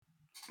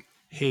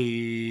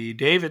Hey,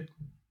 David.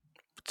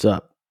 What's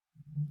up?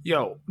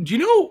 Yo, do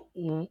you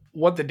know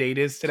what the date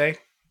is today?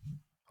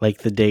 Like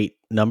the date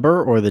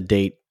number or the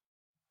date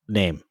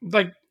name?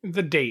 Like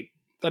the date.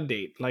 The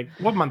date. Like,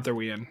 what month are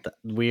we in?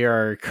 We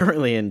are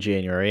currently in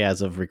January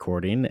as of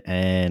recording,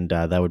 and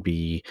that would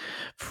be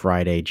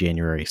Friday,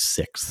 January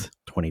 6th,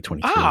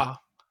 2023. Ah,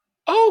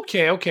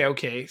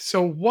 okay.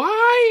 So,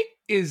 why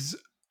is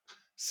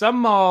some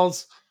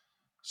malls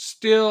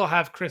still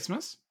have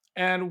Christmas?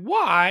 And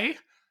why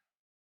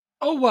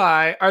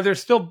are there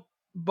still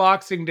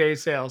Boxing Day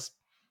sales?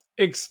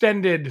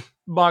 Extended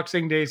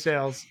Boxing Day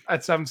sales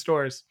at some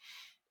stores.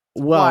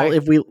 Well, Why?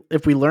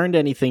 if we learned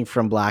anything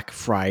from Black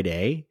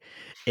Friday,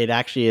 it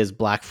actually is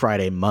Black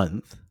Friday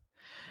month,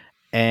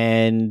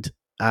 and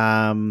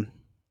um,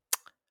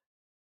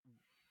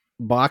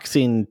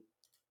 Boxing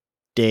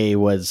Day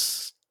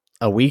was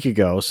a week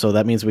ago, so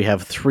that means we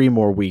have 3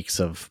 more weeks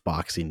of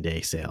Boxing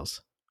Day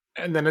sales,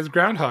 And then it's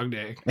Groundhog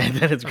Day. and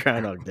then it's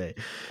Groundhog Day,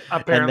 and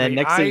then Apparently,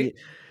 next thing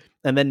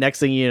And then next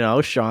thing you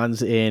know,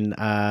 Sean's in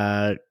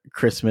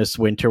Christmas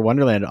Winter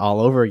Wonderland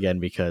all over again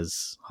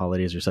because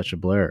holidays are such a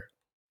blur.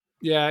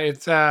 yeah,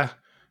 it's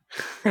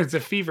it's a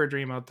fever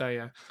dream, I'll tell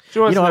you.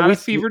 So You it's know what? not a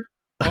fever.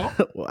 Oh,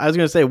 I was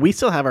gonna say we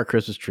still have our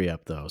Christmas tree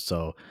up though.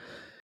 So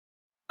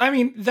I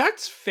mean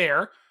that's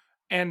fair,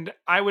 and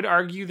I would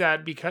argue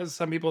that because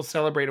some people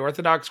celebrate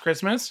Orthodox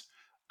Christmas,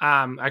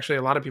 actually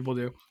a lot of people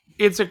do.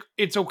 It's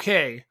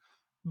okay,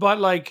 but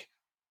like,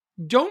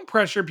 don't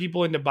pressure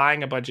people into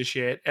buying a bunch of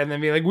shit and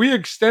then be like, we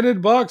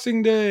extended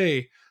Boxing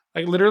Day.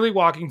 Like literally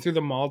walking through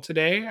the mall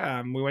today,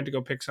 we went to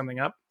go pick something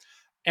up,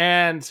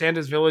 and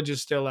Santa's Village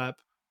is still up,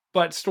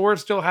 but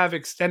stores still have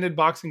extended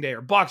Boxing Day or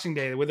Boxing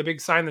Day with a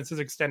big sign that says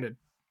extended.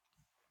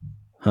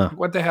 huh. Like,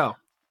 what the hell?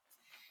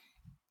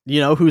 You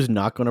know who's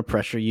not gonna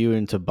pressure you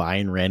into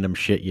buying random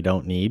shit you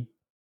don't need?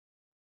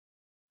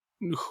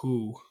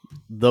 Who?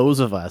 Those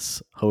of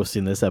us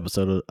hosting this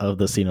episode of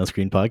the Scene on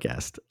Screen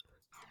podcast.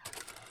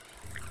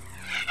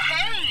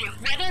 Hey,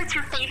 whether it's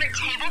your favorite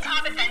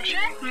tabletop adventure,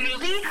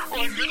 movie,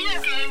 or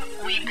video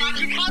game, we've got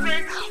you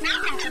covered.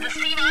 Welcome to the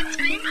Scene on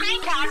Screen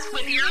podcast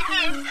with your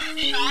hosts,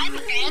 Sean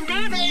and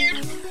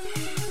David.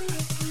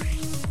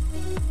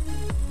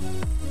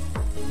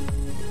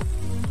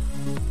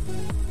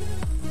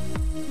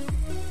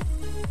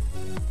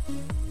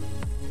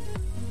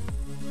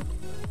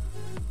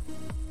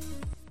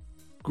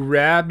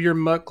 Grab your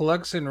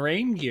Mucklucks and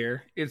rain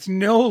gear. It's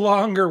no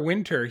longer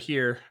winter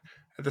here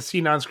at the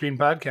Scene on Screen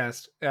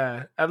podcast.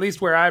 At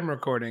least where I'm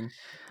recording,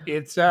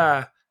 it's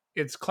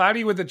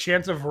cloudy with a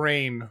chance of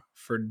rain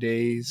for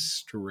days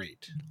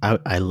straight.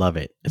 I love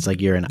it. It's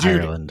like you're in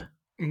Dude, Ireland.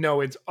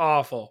 no, it's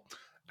awful.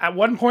 At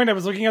one point, I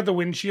was looking at the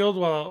windshield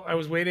while I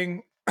was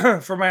waiting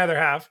for my other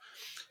half,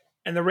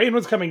 and the rain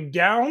was coming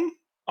down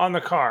on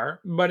the car.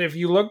 But if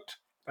you looked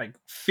like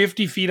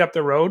 50 feet up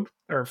the road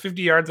or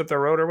 50 yards up the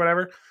road or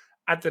whatever,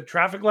 at the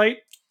traffic light,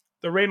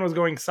 the rain was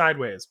going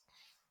sideways.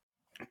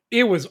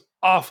 It was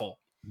awful.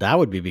 That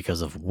would be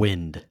because of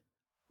wind.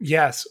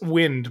 Yes,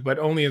 wind, but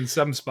only in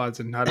some spots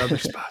and not other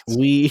spots.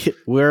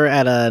 We're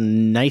at a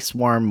nice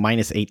warm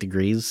 -8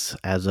 degrees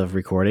as of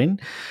recording.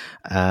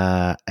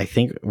 I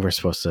think it's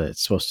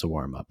supposed to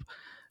warm up,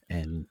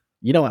 and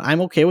you know what?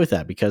 I'm okay with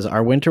that because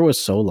our winter was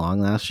so long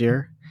last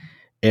year.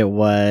 It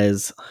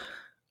was,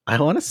 I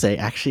want to say,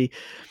 actually,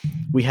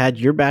 we had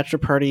your bachelor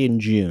party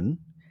in June,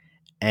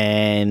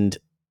 and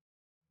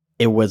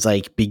it was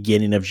like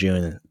beginning of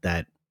June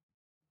that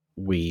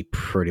we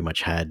pretty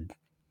much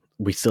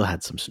we still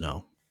had some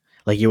snow.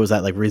 Like it was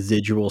that like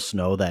residual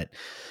snow that,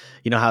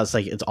 you know how it's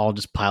like it's all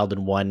just piled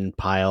in one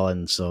pile,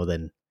 and so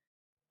then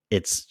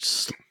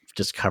it's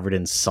just covered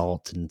in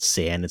salt and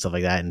sand and stuff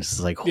like that, and it's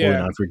just like holding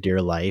Yeah, on for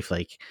dear life.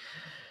 Like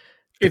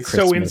the it's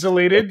so Christmas,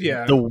 insulated.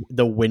 Yeah,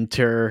 the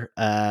winter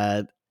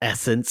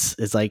essence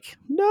is like,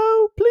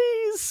 no,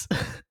 please,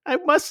 I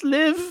must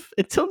live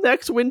until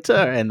next winter,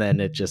 and then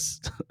it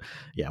just,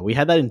 yeah, we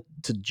had that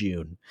into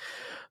June,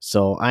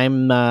 so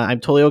I'm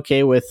totally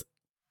okay with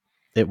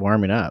it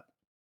warming up.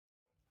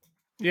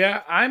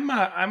 yeah,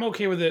 I'm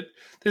okay with it.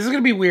 This is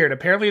gonna be weird.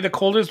 Apparently, the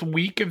coldest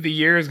week of the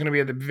year is gonna be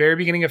at the very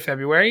beginning of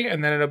February,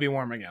 and then it'll be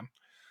warm again.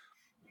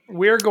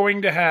 We're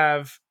going to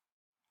have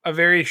a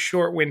very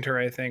short winter,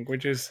 I think,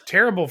 which is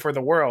terrible for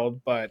the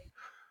world, but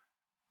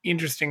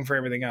interesting for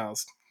everything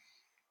else.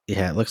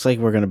 Yeah, it looks like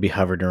we're going to be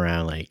hovering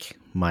around like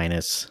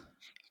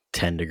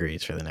 -10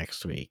 degrees for the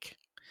next week,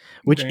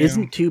 which Damn.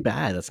 isn't too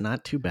bad. That's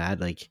not too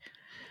bad, like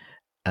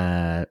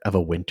of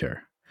a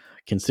winter,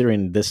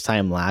 considering this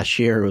time last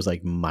year it was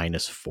like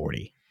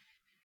 -40.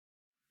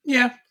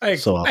 Yeah,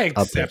 So I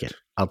I'll take it. accept.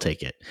 I'll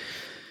take it.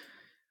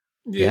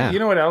 You Yeah.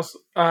 know what else?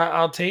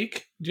 I'll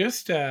take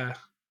just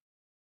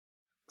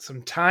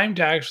some time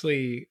to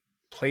actually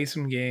play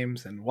some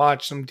games and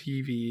watch some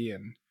TV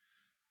and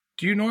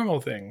do normal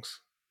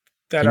things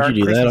that Didn't you aren't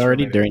do that Christmas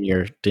already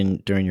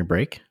related. during your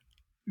break?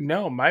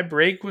 No, my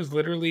break was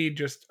literally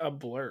just a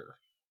blur.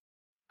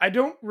 I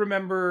don't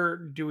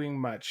remember doing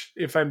much,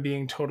 if I'm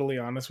being totally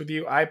honest with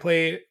you.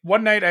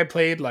 One night I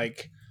played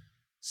like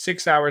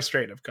 6 hours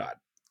straight of COD.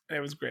 It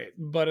was great.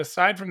 But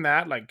aside from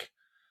that, like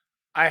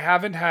I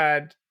haven't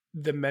had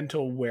the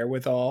mental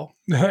wherewithal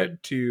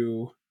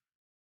to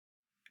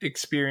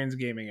experience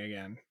gaming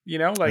again. You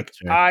know, like That's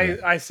fair.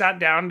 Yeah. I sat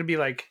down to be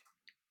like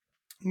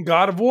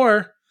God of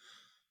War.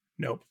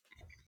 Nope.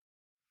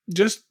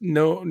 Just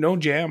no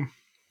jam.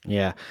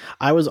 Yeah.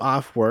 I was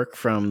off work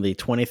from the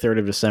 23rd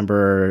of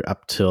December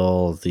up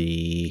till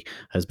I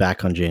was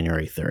back on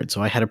January 3rd.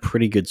 So I had a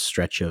pretty good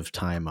stretch of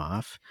time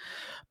off.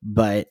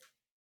 But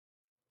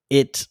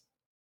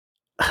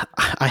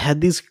I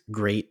had these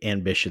great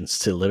ambitions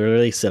to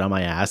literally sit on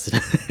my ass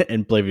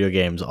and play video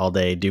games all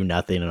day, do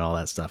nothing and all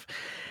that stuff.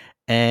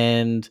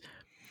 And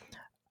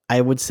I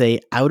would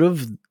say out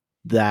of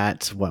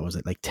that, what was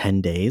it, like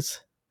 10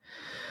 days?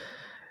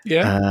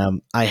 Yeah.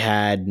 I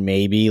had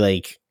maybe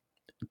like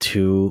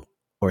 2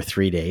 or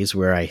 3 days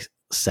where I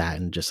sat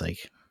and just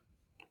like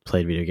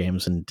played video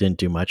games and didn't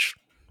do much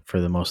for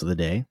the most of the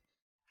day.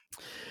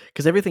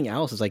 Because everything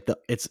else is like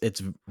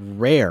it's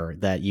rare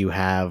that you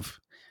have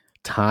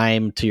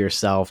time to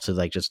yourself to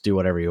like just do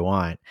whatever you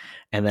want.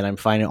 And then I'm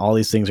finding all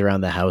these things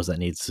around the house that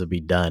needs to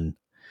be done.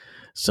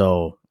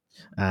 So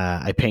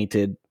I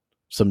painted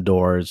some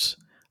doors,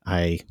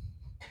 I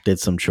did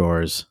some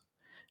chores,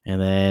 and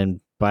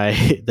then by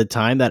the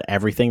time that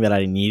everything that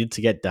I needed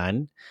to get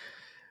done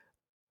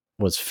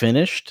was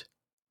finished,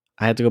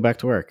 I had to go back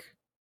to work.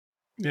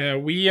 Yeah,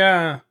 we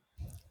on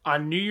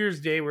New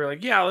Year's Day we're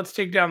like, yeah, let's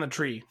take down the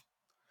tree.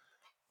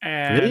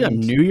 And Really, on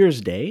New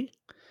Year's Day?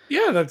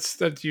 yeah,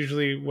 that's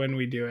usually when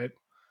we do it.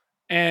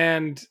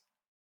 And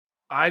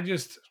I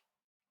just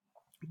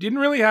didn't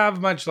really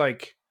have much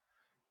like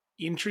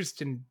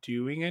interest in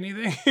doing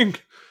anything.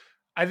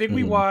 I think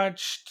we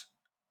watched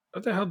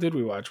what the hell did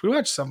we watch? We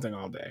watched something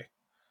all day.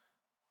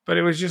 But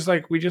it was just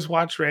like we just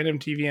watched random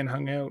TV and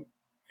hung out.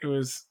 It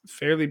was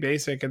fairly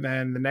basic, and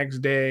then the next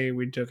day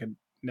we took it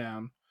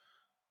down.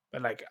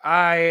 But like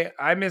I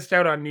missed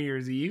out on New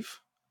Year's Eve.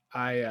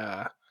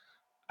 I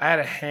had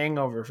a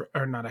hangover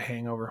or not a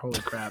hangover, holy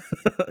crap.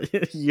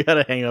 You had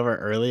a hangover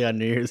early on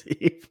New Year's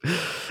Eve?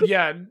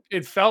 Yeah,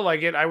 it felt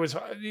like it. I would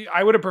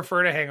have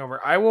preferred a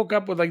hangover. I woke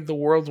up with like the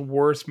world's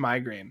worst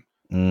migraine.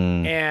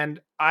 And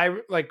I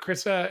like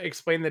Krista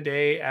explained the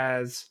day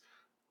as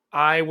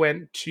I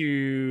went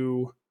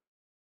to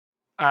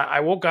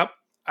I woke up,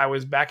 I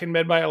was back in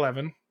bed by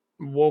 11,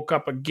 woke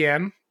up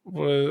again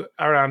was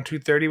around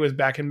 2:30, was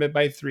back in bed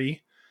by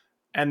 3,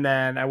 and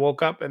then I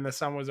woke up and the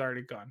sun was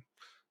already gone.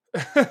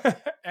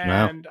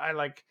 And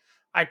Wow.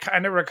 I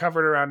kind of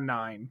recovered around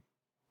 9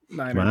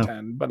 or Wow.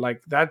 10, but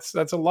like that's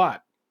a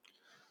lot.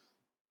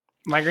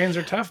 Migraines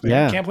are tough, man.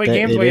 Yeah, You can't play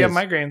games while you have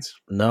migraines.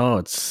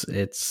 No,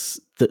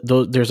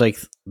 there's like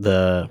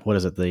what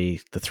is it, the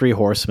three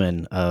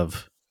horsemen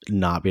of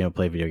not being able to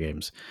play video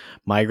games: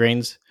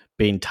 migraines,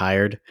 being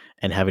tired,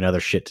 and having other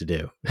shit to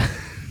do.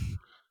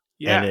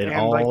 Yeah, And it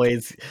and like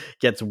always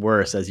gets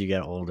worse as you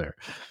get older.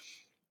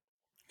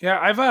 yeah,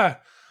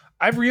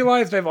 I've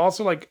realized I've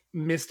also like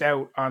missed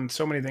out on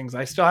so many things.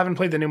 I still haven't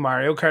played the new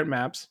Mario Kart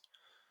maps.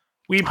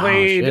 We Oh shit,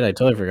 played I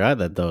totally forgot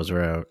that those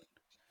were out.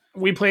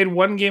 we played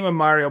one game of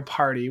Mario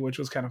Party, which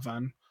was kind of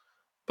fun.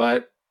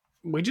 But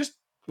we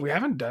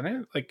haven't done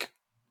it. Like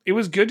it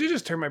was good to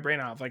just turn my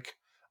brain off. Like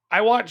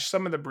I watched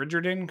some of the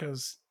Bridgerton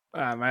because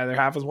my other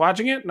half was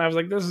watching it, and I was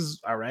like, "This is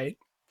all right.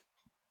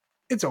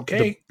 It's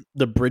okay."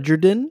 The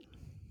Bridgerton?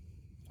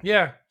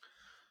 Yeah,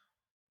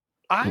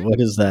 What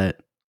is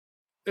that?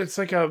 it's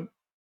like a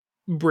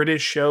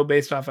British show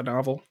based off a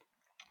novel.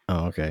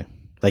 Oh, okay.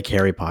 Like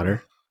Harry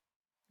Potter?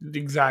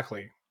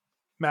 Exactly,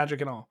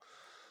 magic and all.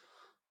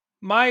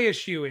 My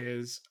issue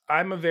is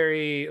I'm a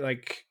very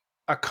like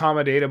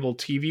accommodatable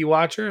TV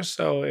watcher.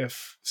 So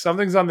if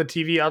something's on the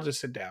TV, I'll just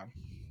sit down.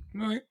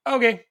 I'm like,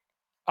 okay,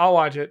 I'll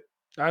watch it.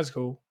 That's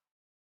cool.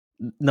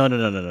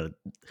 No.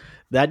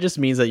 That just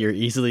means that you're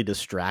easily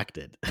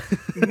distracted.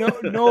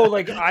 No,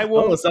 like I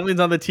won't. Oh, something's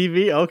on the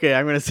TV? Okay,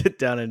 I'm going to sit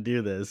down and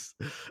do this.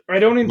 I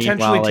don't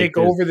intentionally Meanwhile, take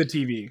over the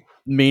TV.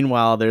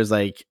 Meanwhile, there's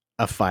like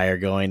a fire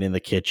going in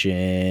the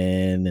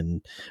kitchen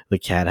and the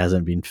cat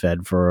hasn't been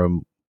fed for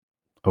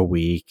a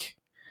week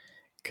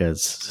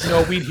because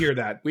No, we'd hear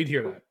that.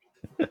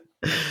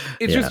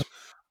 It's just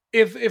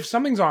if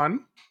something's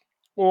on,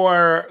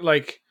 or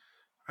like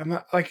I'm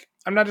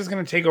not just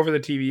gonna take over the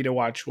TV to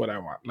watch what I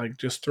want. Like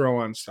just throw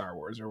on Star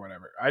Wars or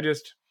whatever.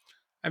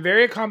 I'm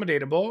very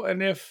accommodatable,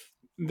 and if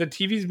the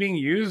TV's being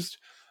used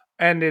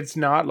and it's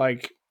not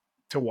like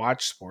to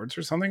watch sports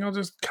or something, I'll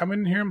just come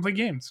in here and play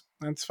games.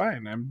 That's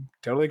fine. I'm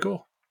totally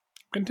cool.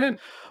 Content.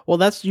 Well,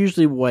 that's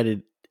usually what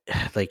it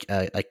like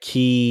a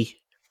key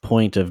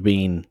point of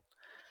being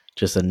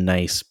just a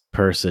nice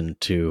person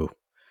to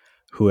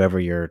whoever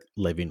you're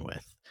living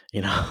with.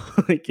 You know,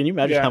 can you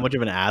imagine how much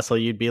of an asshole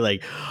you'd be?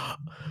 Like,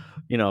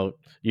 you know,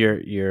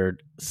 your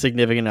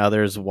significant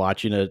others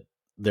watching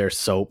their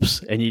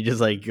soaps, and you just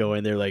like go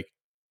in there like,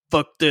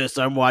 "Fuck this!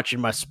 I'm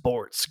watching my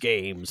sports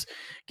games.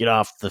 Get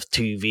off the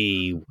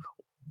TV."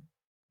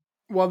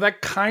 Well,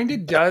 that kind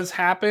of does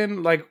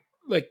happen. Like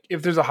like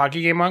if there's a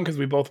hockey game on because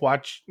we both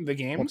watch the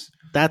games.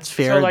 That's So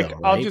fair, like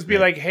though, I'll right? just be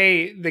like,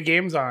 "Hey, the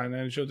game's on,"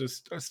 and she'll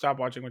just stop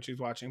watching what she's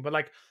watching. But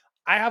like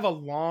I have a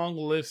long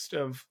list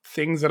of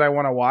things that I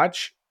want to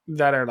watch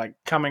that are like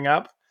coming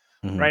up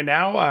Mhm. right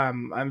now.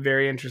 I'm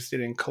very interested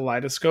in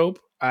Kaleidoscope.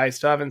 I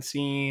still haven't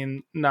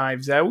seen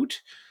Knives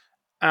Out.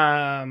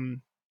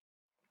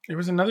 There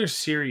was another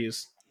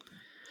series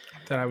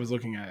that I was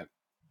looking at.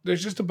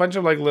 There's just a bunch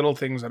of like little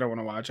things that I want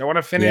to watch. I want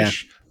to Yeah.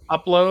 finish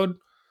Upload.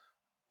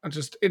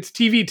 It's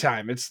TV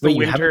time. It's the Wait,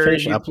 you haven't winter.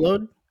 finished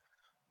Upload?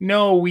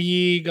 No,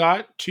 we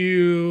got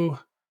to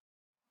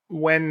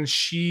when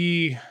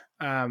she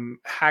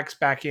hacks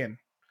back in.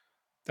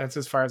 That's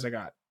as far as I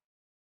got.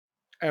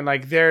 And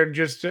like they're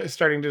just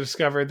starting to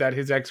discover that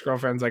his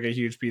ex-girlfriend's like a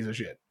huge piece of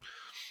shit.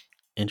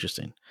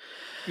 Interesting.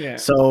 Yeah.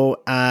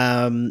 So,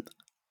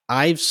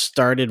 I've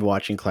started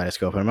watching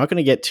Kaleidoscope. I'm not going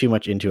to get too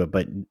much into it,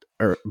 but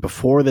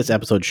before this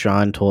episode,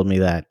 Sean told me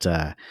that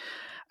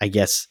I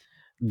guess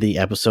the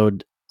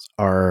episodes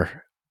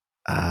are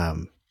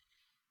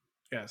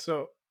Yeah,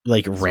 so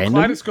random.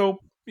 Kaleidoscope,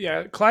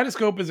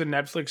 Kaleidoscope is a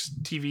Netflix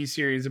TV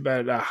series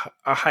about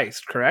a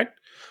heist, correct?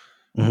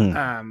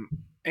 Mhm.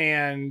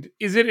 And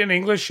is it an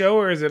English show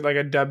or is it like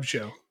a dub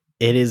show?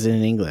 It is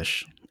in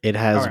English. It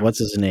has Okay. what's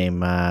his name,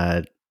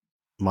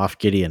 Moff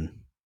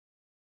Gideon.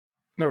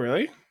 No,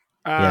 really?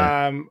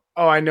 Yeah.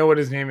 Oh, I know what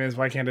his name is.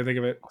 Why can't I think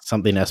of it?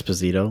 Something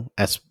Esposito.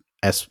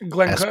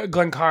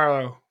 Glenn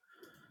Carlo.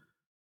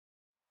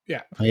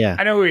 Yeah. Oh, yeah.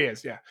 I know who he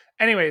is. Yeah.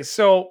 Anyways,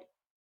 so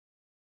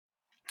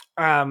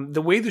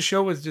the way the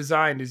show was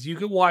designed is you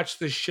could watch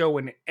the show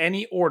in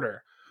any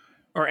order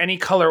or any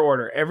color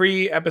order.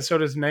 Every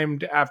episode is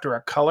named after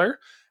a color,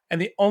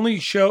 and the only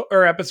show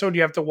or episode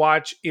you have to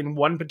watch in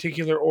one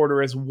particular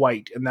order is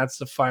white, and that's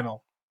the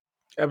final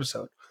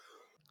episode.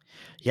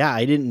 Yeah,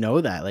 I didn't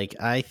know that. Like,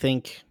 I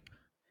think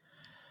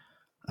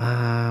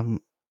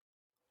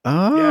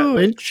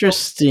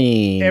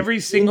interesting. So every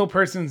single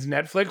person's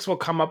Netflix will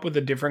come up with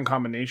a different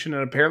combination,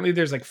 and apparently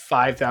there's like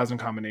 5,000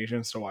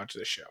 combinations to watch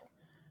this show.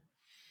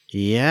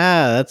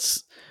 Yeah,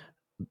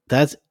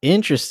 that's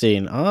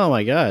interesting. Oh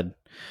my god.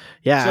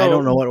 Yeah, I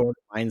don't know what order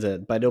finds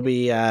it, but it'll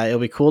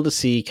be cool to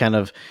see kind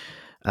of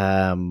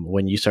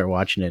when you start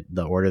watching it,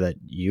 the order that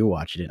you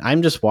watch it in.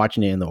 I'm just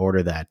watching it in the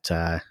order that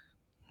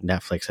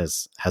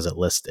Netflix has it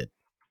listed.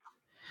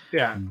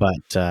 Yeah,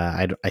 but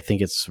I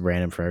think it's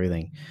random for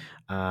everything.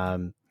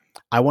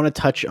 I want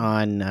to touch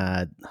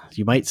on.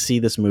 You might see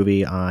this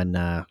movie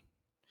on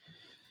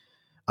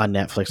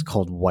Netflix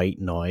called White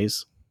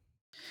Noise,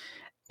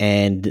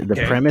 and the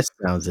premise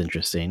sounds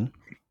interesting.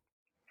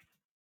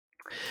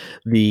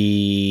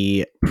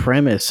 The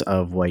premise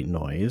of White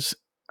Noise,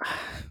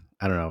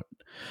 I don't know.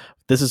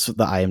 This is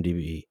the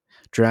IMDb.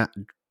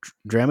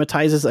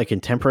 Dramatizes a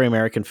contemporary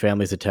American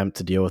family's attempt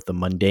to deal with the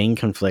mundane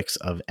conflicts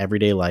of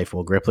everyday life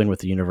while grappling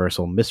with the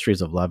universal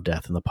mysteries of love,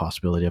 death, and the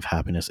possibility of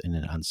happiness in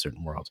an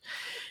uncertain world.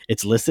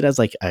 It's listed as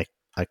like a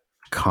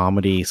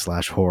comedy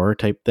 / horror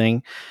type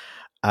thing.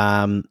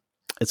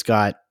 It's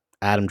got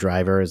Adam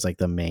Driver as like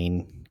the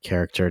main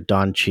character.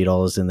 Don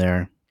Cheadle is in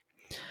there,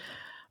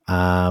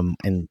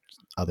 and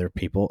other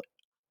people.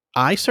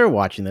 I started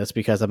watching this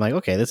because I'm like,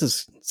 okay,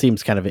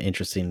 seems kind of an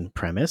interesting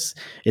premise.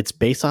 It's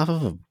based off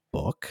of a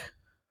book.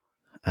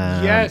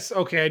 Yes,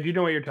 okay, I do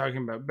know what you're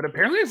talking about, but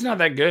apparently it's not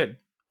that good.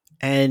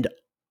 And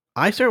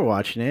I started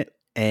watching it,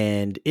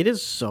 and it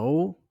is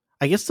so.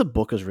 I guess the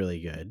book is really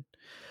good,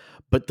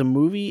 but the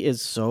movie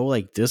is so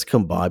like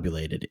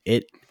discombobulated.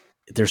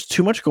 There's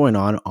too much going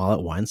on all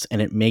at once,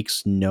 and it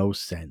makes no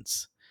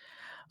sense.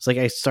 It's like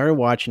I started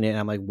watching it, and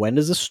I'm like, when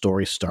does the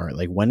story start?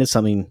 Like, when is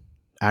something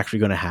actually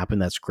going to happen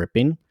that's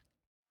gripping?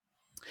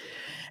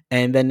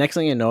 And then next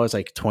thing I know, it's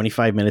like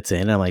 25 minutes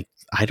in, and I'm like,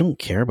 I don't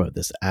care about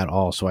this at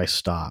all, so I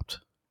stopped.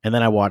 And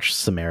then I watched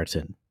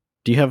Samaritan.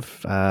 Do you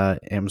have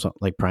Amazon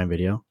like Prime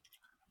Video?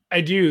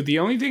 I do. The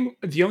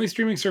only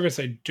streaming service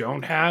I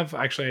don't have,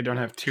 actually I don't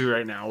have two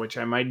right now, which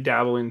I might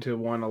dabble into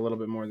one a little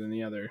bit more than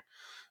the other.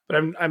 But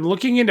I'm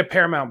looking into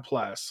Paramount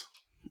Plus.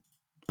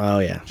 Oh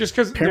yeah. Just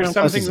because there's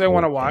some things I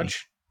want to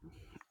watch.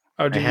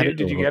 Oh, did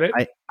you get it?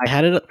 I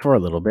had it for a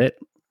little bit.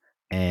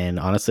 And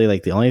honestly,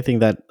 like the only thing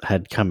that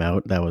had come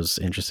out that was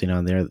interesting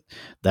on there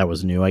that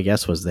was new, I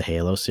guess, was the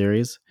Halo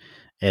series.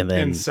 And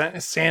then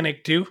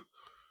Sonic 2.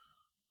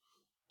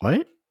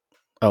 What?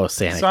 Oh,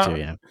 Sonic 2,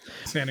 yeah.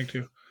 Sonic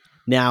 2.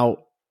 Now,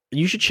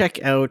 you should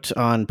check out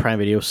on Prime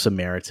Video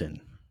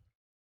Samaritan.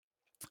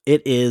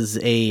 It is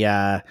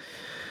a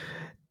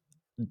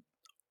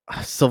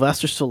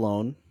Sylvester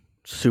Stallone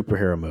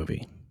superhero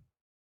movie.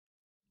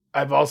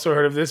 I've also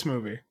heard of this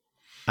movie.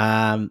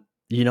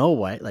 You know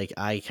what? Like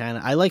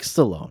I like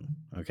Stallone.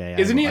 Okay,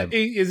 isn't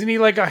he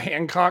like a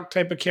Hancock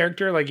type of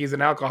character? Like he's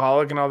an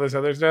alcoholic and all this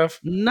other stuff?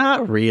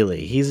 Not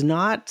really. He's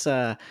not.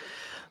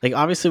 Like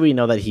obviously we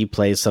know that he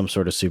plays some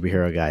sort of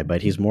superhero guy,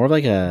 but he's more of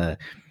like a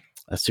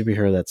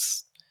superhero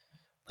that's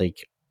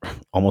like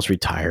almost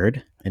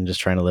retired and just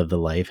trying to live the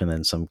life, and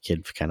then some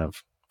kid kind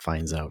of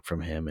finds out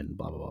from him and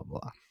blah blah blah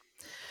blah.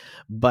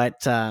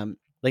 But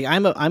like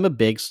I'm a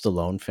big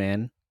Stallone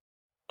fan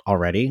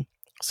already.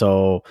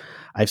 So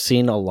I've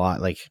seen a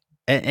lot, like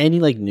any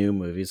like new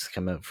movies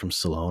come out from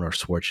Stallone or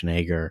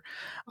Schwarzenegger,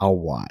 I'll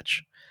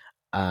watch.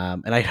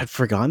 And I had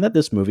forgotten that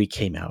this movie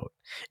came out.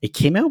 It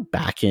came out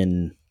back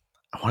in,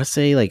 I want to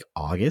say like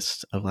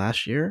August of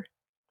last year.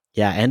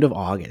 Yeah, end of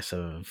August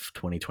of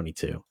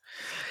 2022.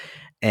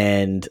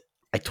 And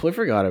I totally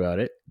forgot about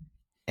it.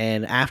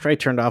 And after I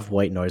turned off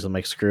White Noise, I'm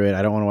like, screw it.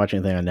 I don't want to watch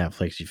anything on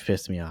Netflix. You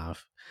pissed me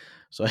off.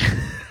 So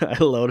I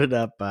loaded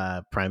up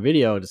Prime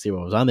Video to see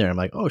what was on there. I'm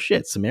like, oh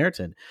shit,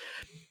 Samaritan.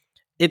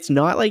 It's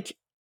not like,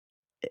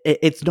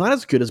 it's not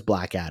as good as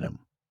Black Adam,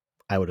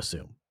 I would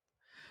assume.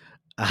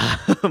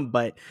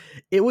 But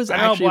it was I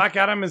know actually, Black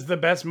Adam is the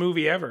best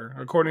movie ever,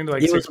 according to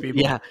like six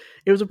people. yeah,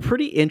 it was a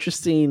pretty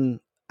interesting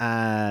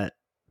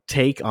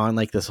take on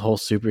like this whole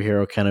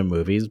superhero kind of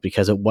movies,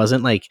 because it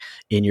wasn't like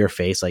in your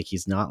face. Like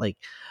he's not like,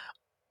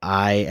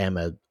 I am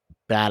a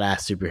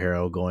badass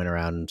superhero going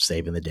around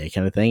saving the day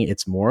kind of thing.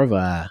 It's more of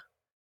a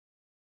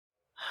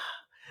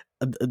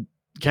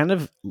kind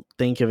of,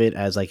 think of it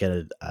as like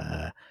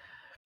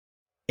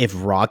if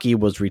Rocky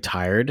was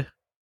retired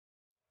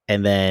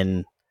and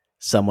then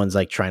someone's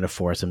like trying to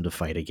force him to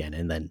fight again,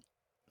 and then,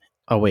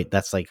 oh wait,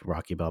 that's like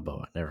Rocky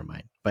Balboa. Never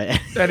mind. But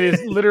That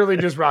is literally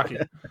just Rocky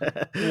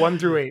 1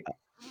 through 8.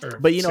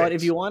 But you know what?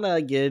 If you want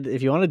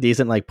a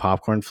decent like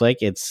popcorn flick,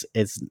 it's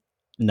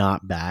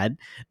not bad.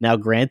 Now,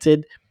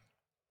 granted,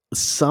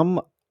 some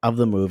of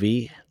the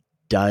movie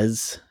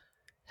does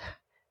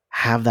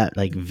have that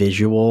like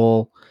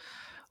visual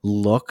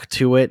look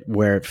to it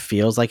where it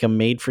feels like a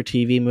made for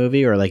TV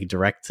movie or like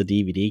direct to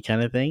DVD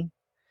kind of thing.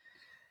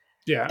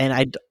 Yeah.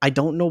 And I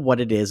don't know what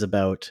it is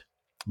about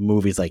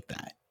movies like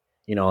that.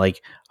 You know,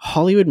 like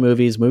Hollywood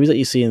movies that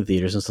you see in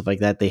theaters and stuff like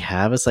that, they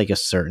have us like a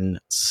certain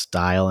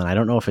style. And I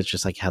don't know if it's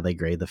just like how they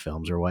grade the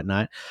films or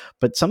whatnot,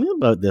 but something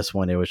about this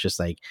one, it was just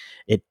like,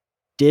 it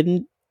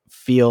didn't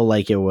feel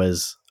like it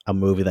was a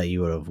movie that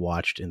you would have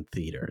watched in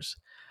theaters.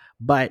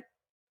 But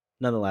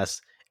nonetheless,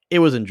 it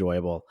was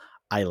enjoyable.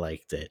 I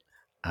liked it.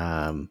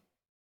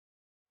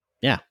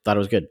 Yeah, thought it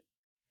was good.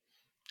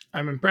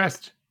 I'm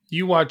impressed.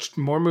 You watched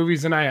more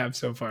movies than I have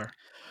so far.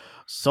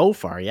 So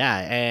far, yeah.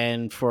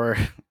 And for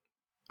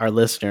our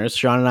listeners,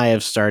 Sean and I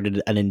have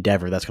started an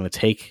endeavor that's going to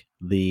take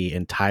the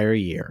entire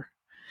year.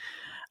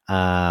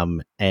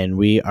 And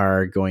we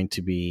are going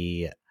to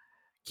be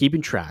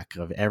keeping track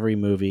of every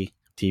movie,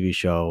 TV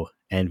show,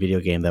 and video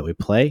game that we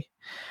play.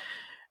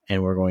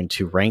 And we're going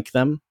to rank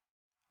them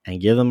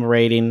and give them a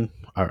rating,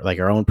 or like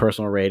our own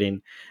personal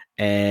rating.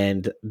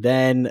 And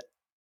then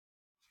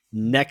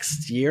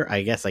next year,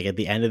 I guess, like at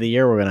the end of the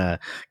year, we're going to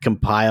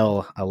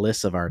compile a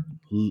list of our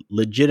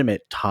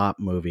legitimate top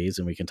movies,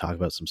 and we can talk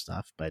about some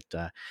stuff. But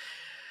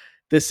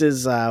this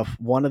is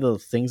one of the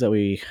things that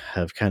we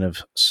have kind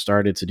of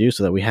started to do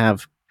so that we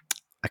have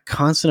a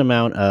constant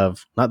amount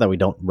of, not that we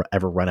don't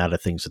ever run out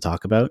of things to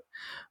talk about,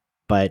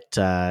 but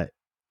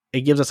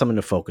it gives us something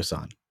to focus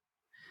on.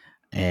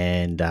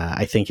 And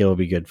I think it will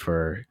be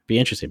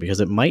interesting,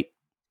 because it might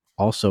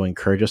also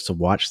encourage us to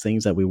watch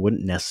things that we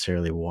wouldn't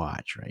necessarily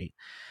watch, right?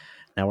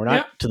 Now, we're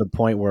not to the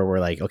point where we're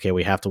like, okay,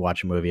 we have to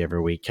watch a movie every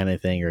week kind of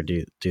thing, or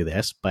do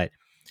this. But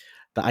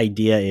the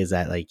idea is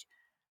that like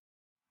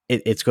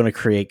it's going to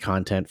create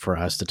content for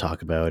us to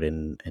talk about.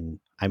 And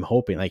I'm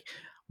hoping, like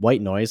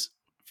White Noise,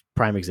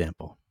 prime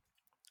example.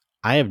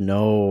 I have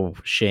no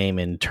shame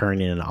in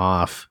turning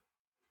off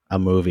a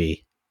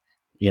movie,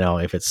 you know,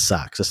 if it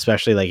sucks,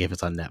 especially like if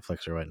it's on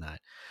Netflix or whatnot.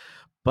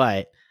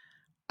 But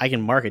I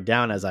can mark it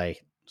down as I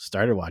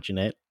started watching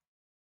it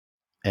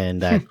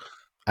and that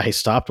I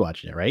stopped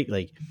watching it, right?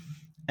 Like,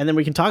 and then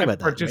we can talk about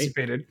that.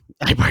 Participated.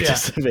 Right? I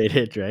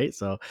participated, right?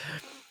 So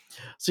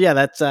yeah,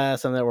 that's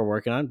something that we're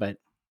working on. But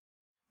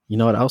you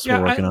know what else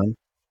we're working on?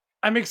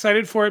 I'm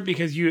excited for it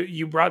because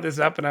you brought this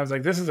up, and I was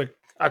like, this is a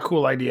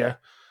cool idea.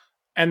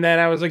 And then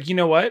I was like, you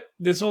know what?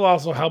 This will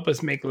also help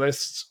us make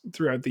lists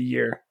throughout the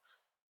year.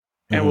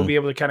 And we'll be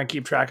able to kind of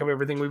keep track of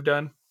everything we've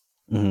done.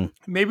 Mm-hmm.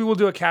 Maybe we'll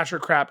do a cash or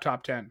crap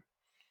top 10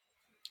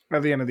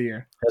 at the end of the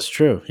year. That's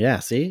true. Yeah.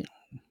 See,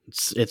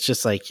 it's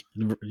just like,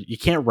 you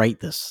can't write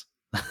this.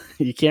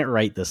 You can't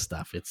write this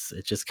stuff. It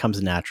just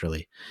comes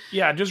naturally.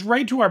 Yeah. Just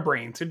write to our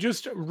brains.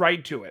 Just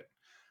write to it.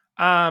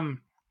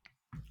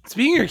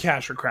 Speaking of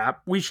cash or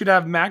crap, we should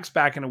have Max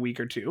back in a week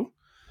or two.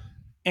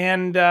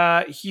 And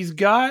he's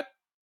got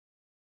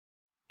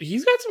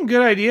some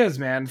good ideas,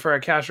 man, for a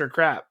cash or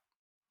crap.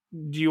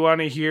 Do you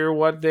want to hear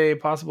what they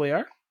possibly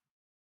are?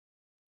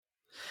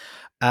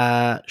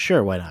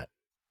 Sure, why not?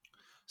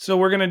 So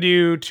we're going to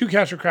do 2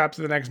 cash or craps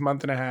in the next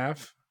month and a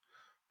half,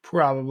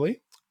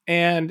 probably.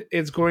 And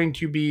it's going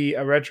to be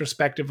a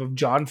retrospective of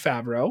Jon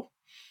Favreau.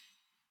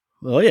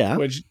 Oh, yeah.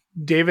 Which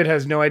David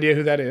has no idea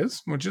who that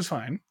is, which is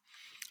fine.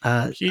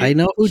 I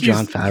know who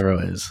Jon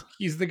Favreau is.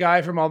 He's the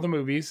guy from all the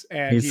movies.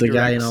 And he's the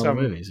guy in all the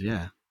movies,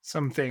 yeah.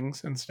 Some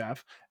things and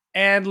stuff.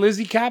 And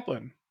Lizzie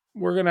Kaplan.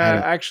 We're going to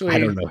I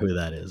don't know who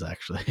that is,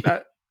 actually.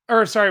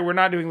 We're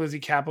not doing Lizzie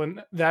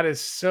Kaplan. That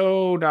is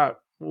so not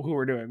who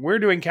we're doing. We're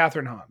doing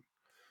Catherine Hahn.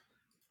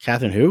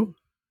 Catherine who?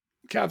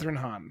 Catherine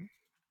Hahn.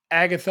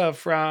 Agatha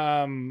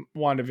from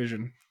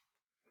WandaVision.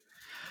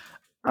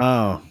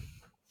 Oh,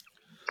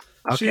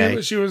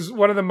 okay. She was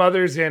one of the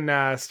mothers in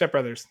Step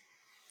Brothers.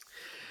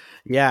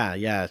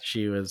 Yeah.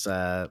 She was.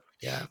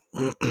 Yeah.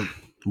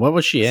 What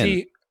was she in?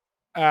 See,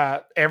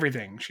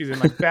 everything. She's in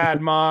like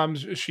Bad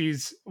Moms.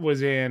 She's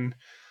was in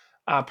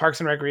Parks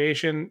and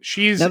Recreation.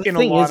 She's Now the in a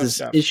thing lot of is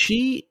stuff. is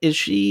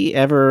she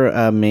ever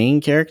a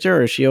main character,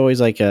 or is she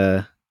always like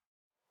a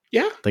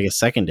Yeah,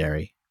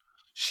 secondary?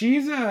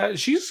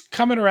 she's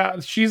coming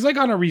around. She's like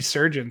on a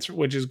resurgence,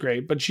 which is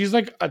great. But she's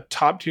like a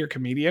top tier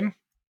comedian.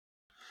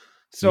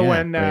 So Yeah,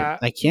 when but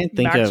I can't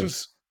think Max of.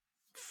 was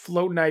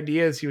floating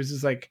ideas, he was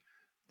just like,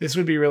 "This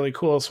would be really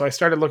cool." So I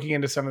started looking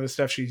into some of the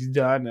stuff she's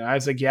done, and I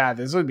was like, "Yeah,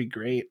 this would be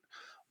great."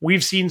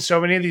 We've seen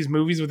so many of these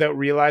movies without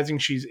realizing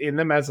she's in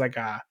them as like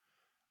a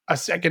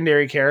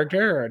secondary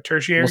character or a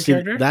tertiary Well, see,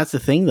 character, that's the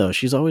thing though.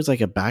 She's always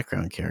like a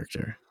background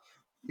character.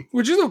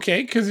 which is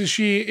okay because is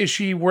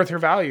she worth her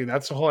value?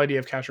 That's the whole idea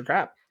of Cash or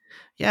Crap.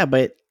 Yeah,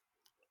 but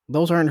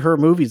those aren't her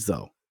movies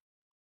though.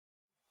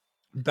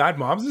 Bad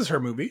Moms is her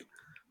movie.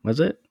 Was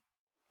it?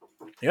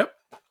 Yep,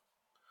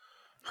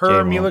 her, Okay,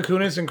 well, Mila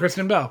Kunis, and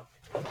Kristen Bell.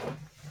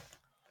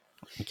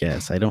 I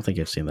guess I don't think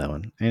I've seen that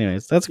one.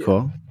 Anyways, that's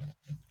cool.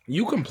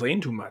 You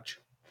complain too much.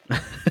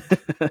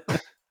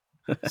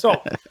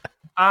 So,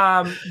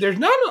 there's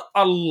not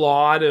a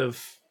lot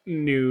of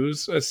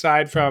news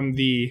aside from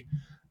the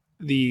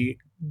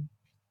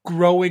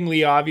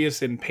growingly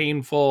obvious and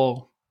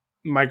painful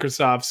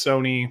Microsoft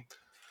Sony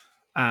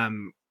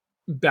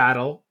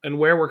battle, and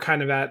where we're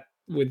kind of at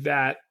with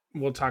that.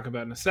 We'll talk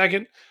about in a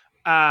second.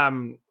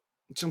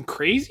 Some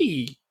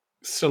crazy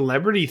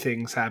celebrity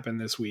things happened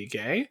this week,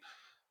 eh?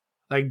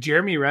 Like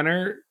Jeremy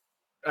Renner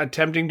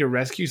attempting to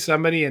rescue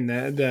somebody in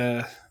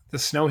the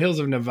snow hills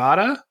of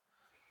Nevada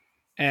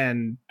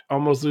and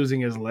almost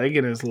losing his leg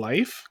in his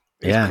life.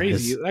 It's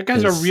crazy. That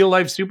guy's a real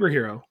life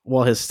superhero.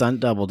 Well, his stunt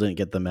double didn't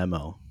get the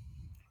memo.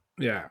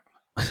 Yeah.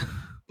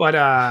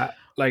 But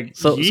like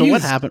so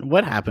what happened?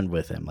 What happened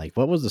with him? Like,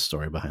 what was the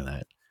story behind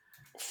that?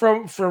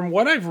 From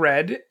what I've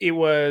read, it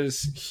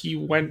was he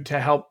went to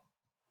help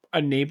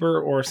a neighbor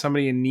or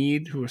somebody in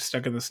need who was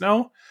stuck in the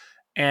snow,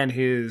 and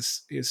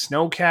his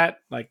snowcat,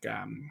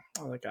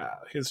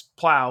 his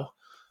plow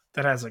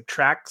that has like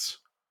tracks,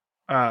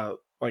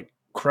 like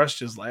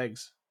crushed his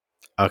legs.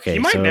 Okay, he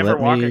might never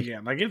walk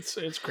again. Like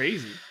it's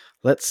crazy.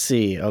 Let's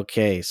see.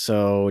 Okay,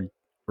 so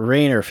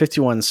Rayner,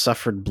 51,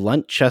 suffered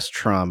blunt chest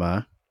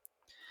trauma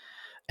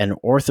and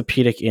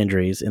orthopedic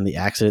injuries in the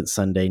accident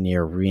Sunday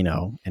near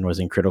Reno and was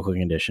in critical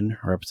condition.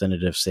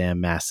 Representative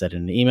Sam Mass said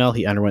in an email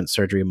he underwent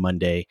surgery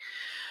Monday.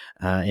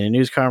 In a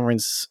news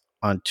conference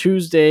on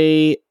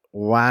Tuesday,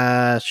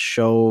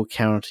 Washoe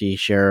County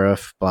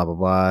Sheriff, blah, blah,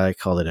 blah,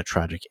 called it a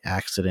tragic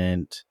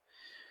accident.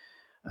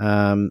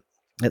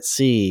 Let's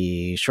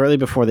see. Shortly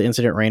before the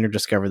incident, Rayner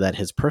discovered that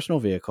his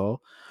personal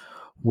vehicle,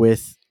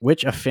 with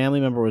which a family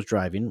member was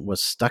driving,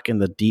 was stuck in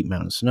the deep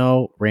mountain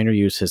snow. Rayner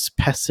used his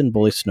Pest and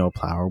Bully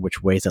snowplower,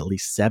 which weighs at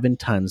least 7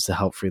 tons, to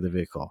help free the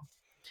vehicle.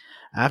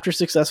 After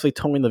successfully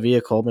towing the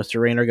vehicle,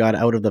 Mr. Rayner got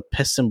out of the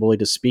Pest and Bully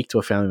to speak to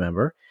a family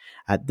member.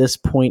 At this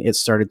point, it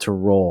started to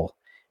roll.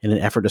 In an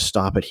effort to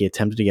stop it, he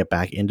attempted to get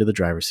back into the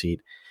driver's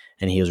seat,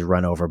 and he was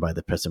run over by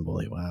the Pest and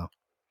Bully. Wow.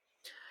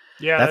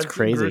 Yeah, that's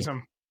crazy.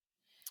 Gruesome.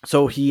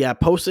 So he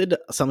posted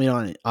something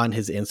on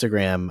his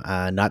Instagram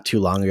not too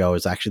long ago. It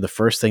was actually the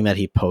first thing that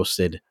he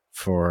posted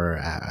for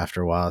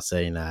after a while,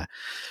 saying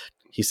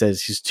he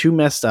says he's too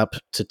messed up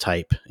to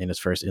type in his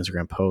first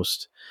Instagram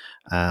post.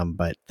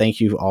 But thank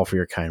you all for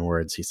your kind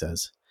words, he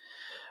says.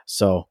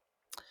 So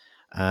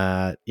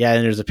and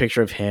there's a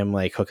picture of him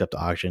like hooked up to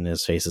oxygen.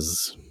 His face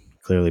is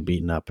clearly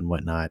beaten up and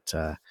whatnot.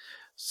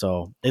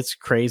 So it's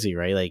crazy,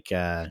 right? Like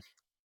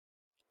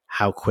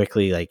how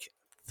quickly like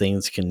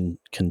things can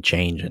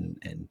change,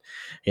 and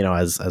you know,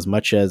 as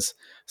much as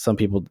some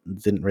people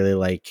didn't really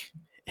like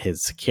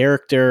his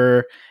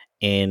character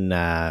in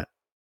or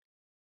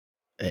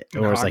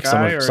it's like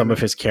some of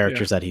his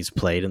characters that he's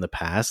played in the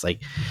past,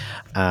 like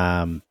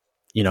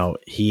you know,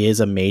 he is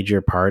a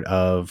major part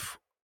of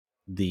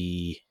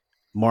the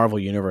Marvel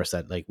universe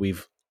that like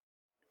we've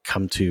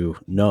come to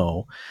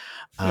know.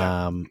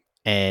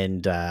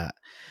 And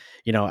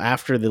you know,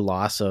 after the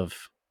loss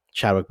of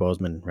Chadwick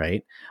Boseman,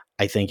 right,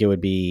 I think it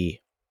would be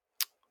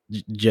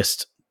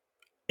just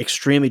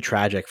extremely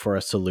tragic for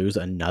us to lose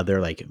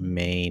another like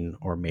main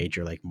or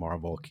major like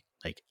Marvel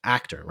like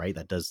actor, right,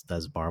 that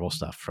does Marvel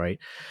stuff, right?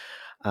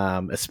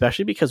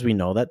 Especially because we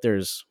know that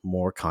there's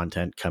more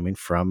content coming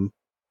from,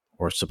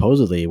 or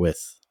supposedly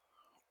with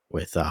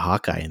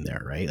Hawkeye in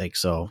there, right? Like,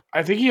 so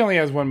I think he only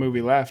has one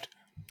movie left.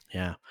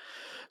 Yeah.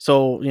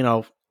 So, you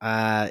know,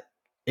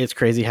 it's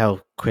crazy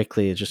how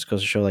quickly, it just goes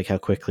to show like how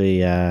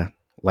quickly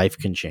life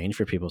can change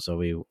for people. So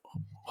we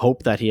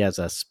hope that he has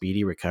a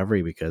speedy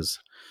recovery, because,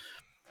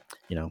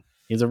 you know,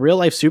 he's a real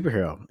life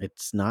superhero.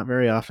 It's not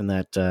very often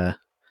that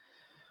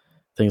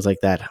things like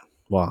that,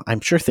 well, I'm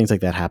sure things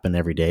like that happen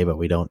every day, but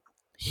we don't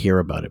hear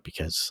about it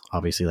because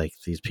obviously like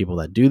these people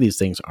that do these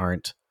things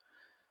aren't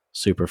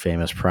super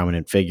famous,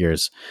 prominent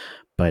figures.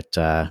 But,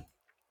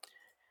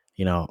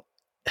 you know,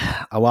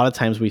 a lot of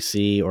times we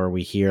see or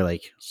we hear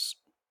like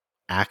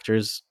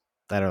actors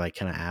that are like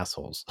kind of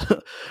assholes,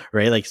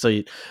 right? Like so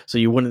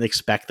you wouldn't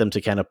expect them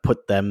to kind of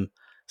put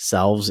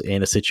themselves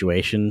in a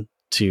situation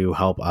to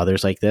help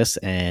others like this,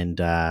 and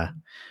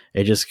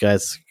it just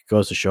goes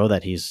to show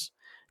that he's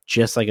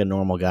just like a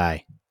normal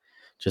guy,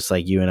 just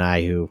like you and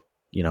I, who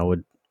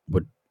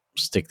would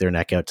stick their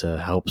neck out to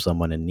help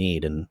someone in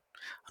need. And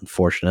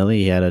unfortunately,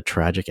 he had a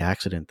tragic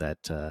accident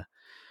that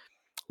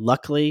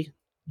luckily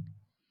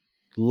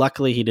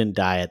he didn't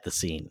die at the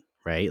scene,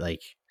 right?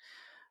 Like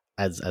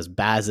as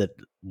bad as it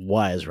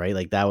was, right?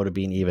 Like that would have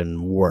been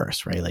even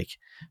worse, right? Like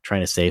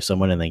trying to save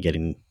someone and then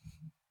getting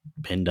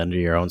pinned under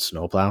your own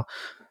snowplow.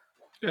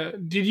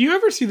 Did you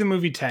ever see the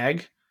movie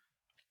Tag?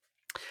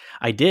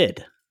 I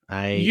did.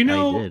 I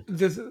did.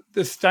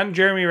 The stunt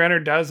Jeremy Renner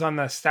does on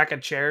the stack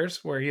of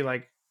chairs where he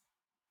like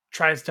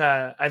tries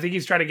to, I think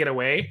he's trying to get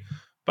away,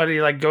 but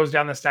he like goes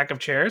down the stack of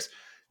chairs.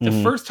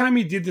 The first time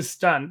he did the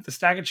stunt, the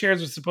stack of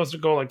chairs was supposed to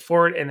go like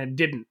forward and it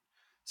didn't.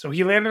 So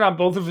he landed on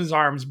both of his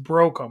arms,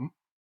 broke them,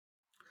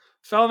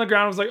 fell on the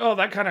ground, was like, oh,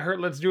 that kind of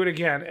hurt. Let's do it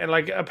again. And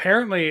like,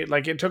 apparently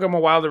like it took him a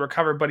while to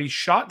recover, but he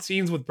shot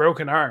scenes with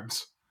broken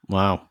arms.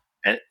 Wow.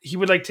 And he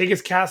would like take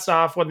his cast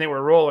off when they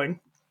were rolling.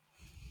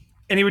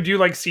 And he would do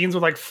like scenes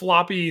with like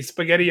floppy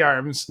spaghetti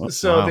arms.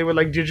 So they would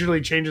like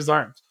digitally change his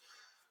arms.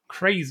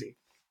 Crazy.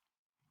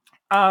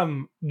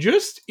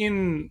 Just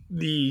in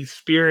the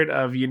spirit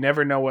of you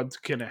never know what's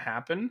going to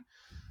happen.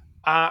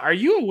 Are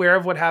you aware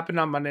of what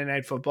happened on Monday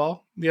Night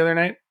Football the other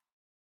night?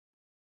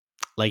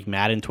 Like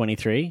Madden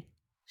 23?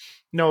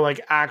 No,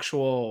 like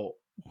actual,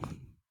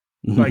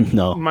 like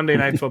no. Monday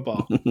Night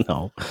Football.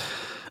 No.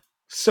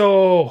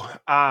 So,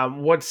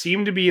 what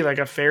seemed to be like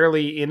a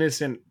fairly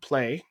innocent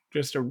play,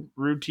 just a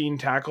routine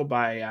tackle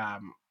by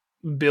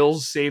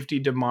Bills safety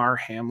Damar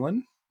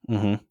Hamlin.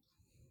 Mm-hmm.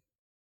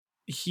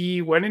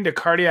 He went into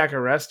cardiac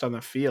arrest on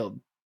the field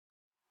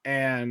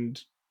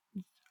and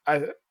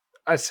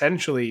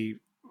essentially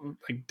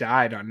like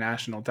died on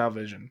national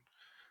television.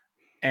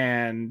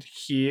 And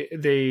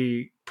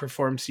they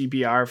performed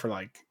CPR for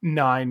like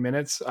 9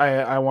 minutes,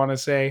 I want to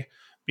say,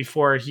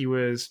 before he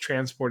was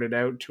transported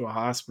out to a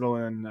hospital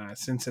in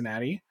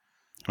Cincinnati.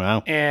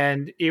 Wow.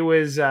 And it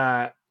was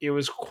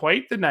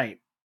quite the night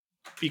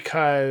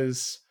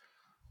because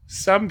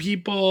some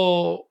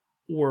people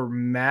were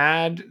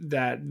mad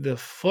that the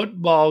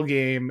football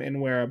game and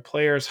where a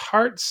player's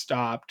heart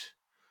stopped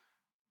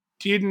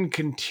didn't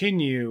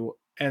continue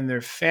and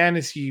their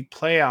fantasy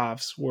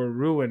playoffs were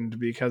ruined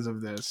because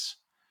of this.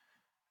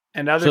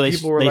 And other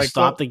people were like,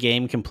 stopped the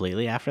game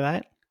completely after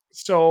that?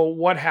 So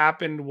what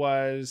happened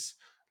was,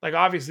 like,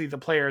 obviously the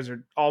players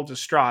are all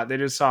distraught. They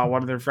just saw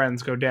one of their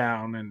friends go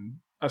down and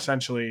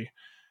essentially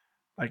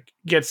like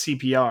get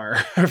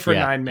CPR for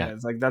 9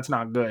 minutes. Like, that's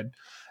not good.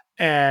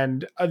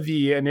 And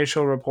the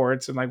initial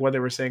reports and like what they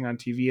were saying on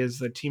TV is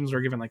the teams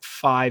were given like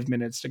 5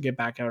 minutes to get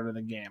back out of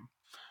the game.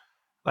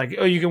 Like,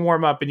 oh, you can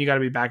warm up and you got to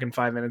be back in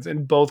 5 minutes.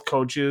 And both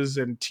coaches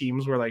and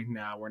teams were like,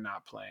 no, we're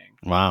not playing.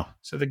 Wow.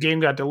 So the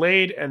game got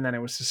delayed and then it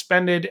was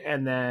suspended.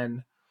 And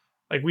then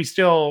like we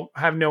still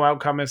have no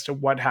outcome as to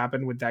what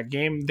happened with that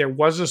game. There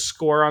was a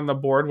score on the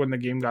board when the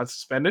game got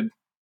suspended.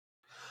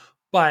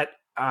 But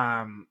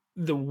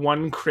the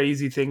one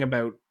crazy thing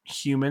about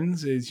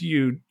humans is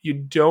you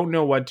don't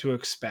know what to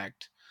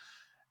expect.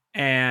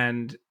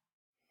 And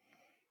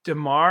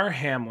Damar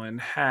Hamlin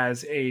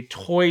has a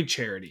toy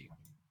charity.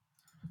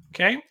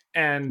 Okay.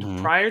 And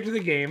prior to the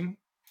game,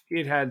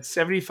 it had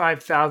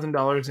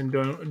 $75,000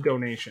 in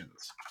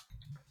donations.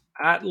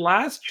 At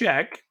last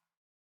check,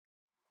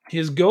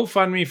 his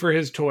GoFundMe for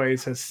his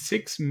toys has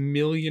 $6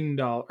 million.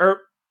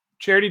 Or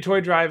charity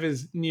toy drive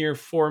is near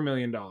 $4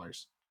 million.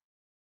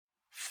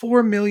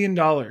 $4 million.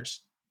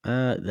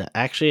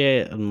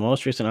 Actually, the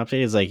most recent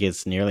update is like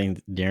it's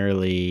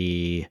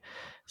nearly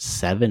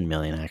 7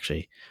 million.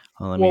 Actually,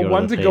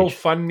 one's a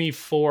GoFundMe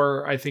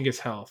for I think it's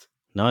health.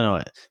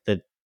 No,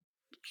 the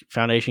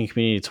Foundation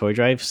Community Toy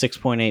Drive,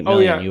 6.8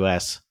 million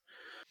US.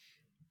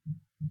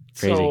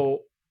 Crazy. So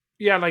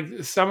yeah,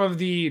 like some of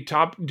the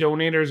top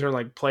donators are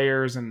like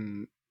players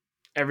and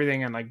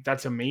everything, and like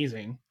that's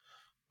amazing.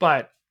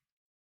 But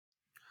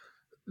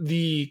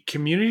the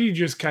community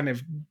just kind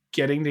of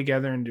getting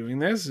together and doing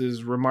this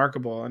is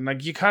remarkable. And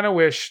like you kind of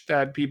wish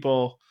that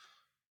people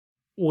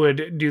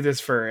would do this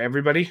for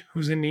everybody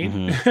who's in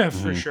need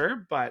for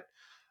sure. But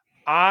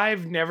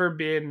I've never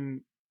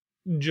been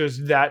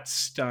just that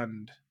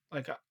stunned.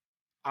 Like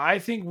I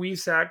think we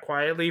sat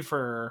quietly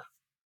for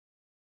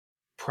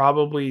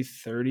probably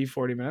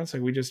 30-40 minutes.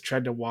 Like we just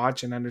tried to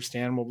watch and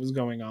understand what was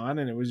going on.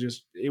 And it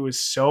was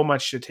so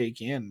much to take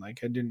in.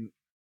 Like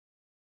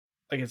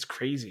it's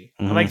crazy.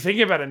 I'm like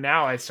thinking about it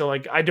now. I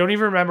don't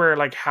even remember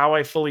like how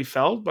I fully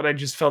felt, but I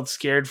just felt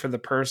scared for the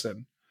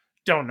person.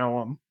 Don't know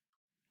them.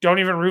 Don't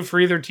even root for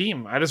either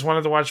team. I just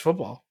wanted to watch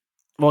football.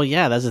 Well,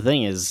 yeah, that's the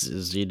thing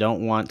is you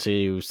don't want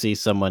to see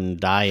someone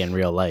die in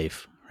real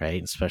life,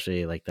 right?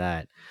 Especially like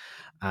that.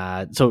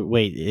 So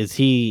wait, is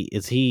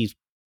he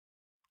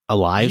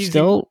alive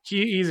still?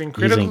 He's in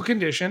critical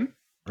condition.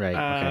 Right.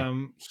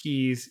 Okay.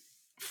 He's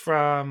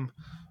from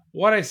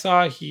what I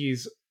saw,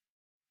 his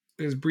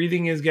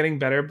breathing is getting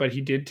better, but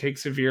he did take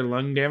severe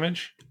lung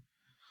damage.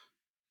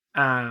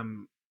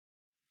 And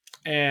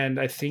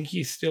I think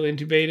he's still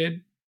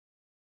intubated.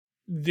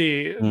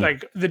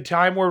 The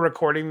time we're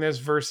recording this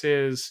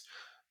versus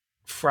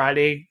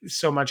Friday,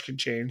 so much could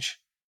change.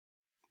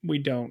 We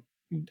don't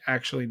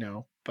actually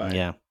know, but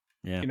Yeah.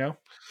 you know.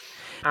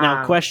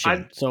 Now,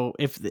 question. So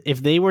if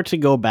they were to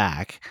go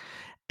back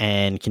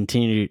and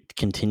continue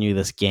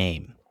this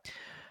game,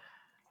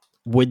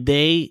 would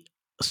they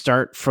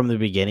start from the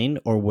beginning,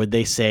 or would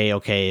they say,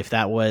 okay, if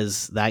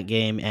that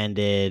game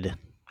ended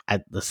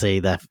at, let's say,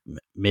 that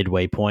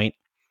midway point,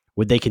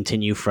 would they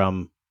continue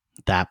from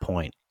that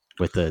point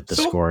with the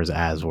scores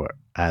as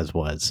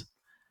was?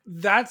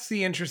 That's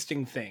the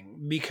interesting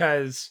thing,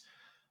 because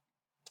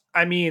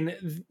I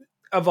mean,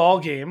 of all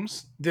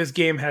games, this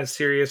game has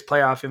serious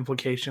playoff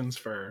implications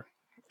for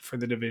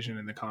the division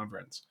and the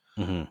conference.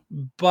 Mm-hmm.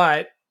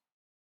 But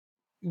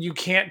you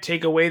can't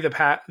take away the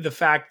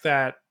fact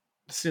that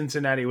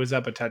Cincinnati was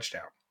up a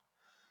touchdown.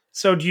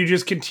 So do you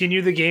just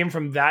continue the game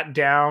from that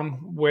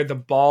down where the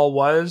ball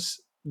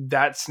was,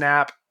 that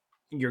snap,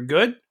 you're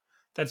good?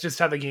 That's just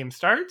how the game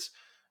starts.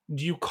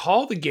 Do you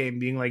call the game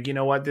being like, you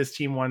know what, this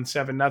team won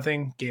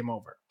 7-0, game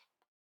over?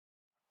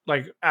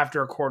 Like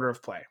after a quarter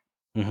of play.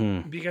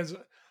 Mm-hmm. Because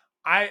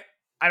I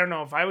don't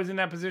know, if I was in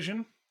that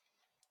position,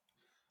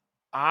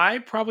 I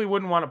probably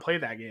wouldn't want to play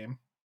that game.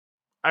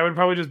 I would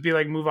probably just be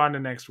like, move on to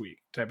next week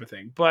type of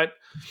thing. But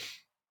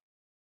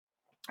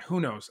who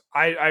knows?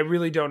 I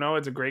really don't know.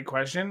 It's a great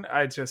question.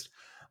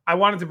 I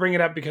wanted to bring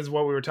it up because of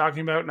what we were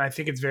talking about, and I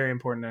think it's very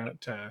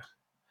important to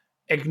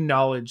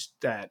acknowledge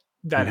that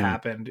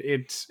happened.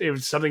 It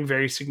was something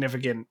very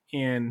significant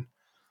in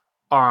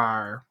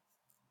our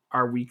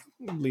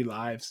weekly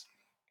lives,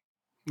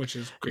 which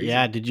is crazy.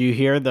 Yeah. Did you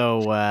hear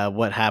though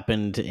what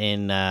happened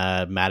in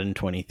Madden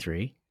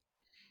 23?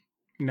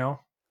 No.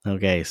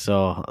 Okay,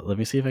 so let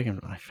me see if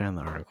I found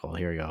the article.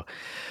 Here we go.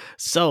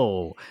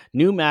 So,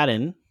 new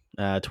Madden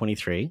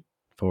 23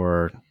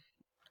 for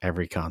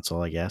every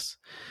console, I guess.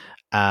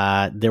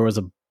 There was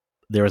a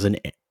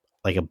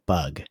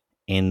bug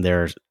in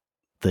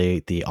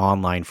the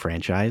online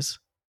franchise.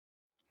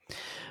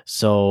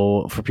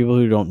 So, for people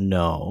who don't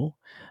know,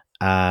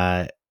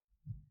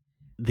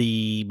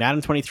 the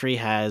Madden 23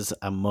 has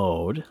a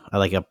mode,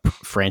 like a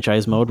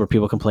franchise mode, where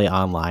people can play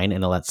online,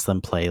 and it lets them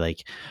play,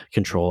 like,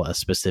 control a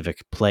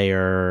specific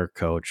player,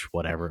 coach,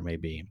 whatever it may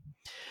be.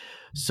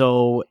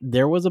 So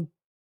there was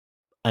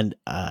an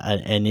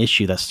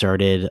issue that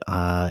started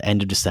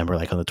end of December,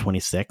 like on the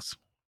 26th.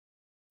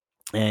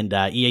 And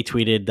EA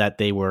tweeted that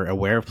they were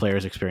aware of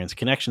players experiencing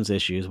connections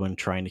issues when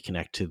trying to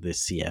connect to the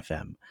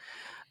CFM.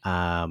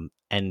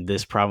 And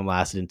this problem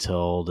lasted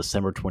until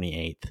December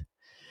 28th.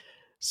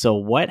 So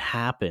what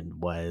happened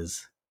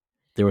was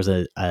there was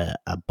a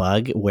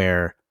bug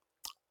where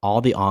all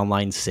the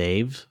online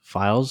save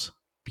files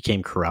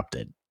became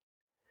corrupted.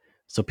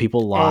 So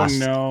people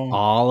lost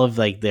all of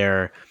like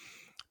their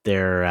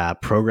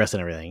progress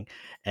and everything.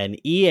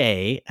 And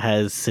EA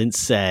has since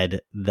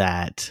said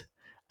that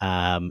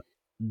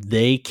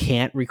they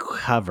can't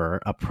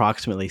recover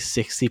approximately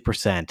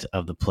 60%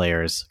 of the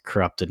players'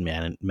 corrupted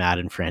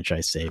Madden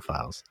franchise save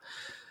files.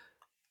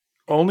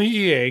 Only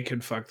EA can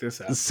fuck this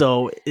up.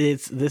 So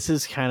this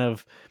is kind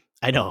of,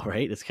 I know,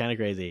 right? It's kind of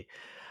crazy.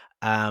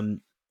 A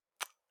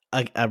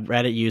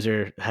Reddit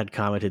user had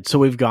commented, so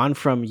we've gone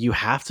from you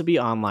have to be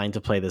online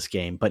to play this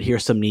game, but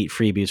here's some neat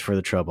freebies for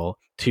the trouble,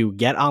 to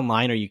get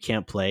online or you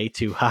can't play,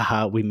 to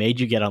haha, we made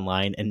you get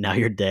online and now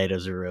your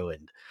data's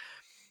ruined.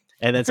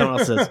 And then someone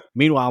else says,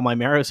 meanwhile, my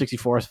Mario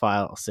 64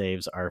 file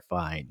saves are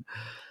fine.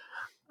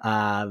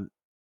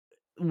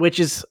 Which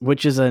is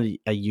a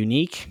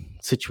unique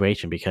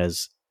situation,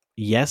 because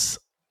yes,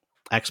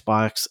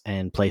 Xbox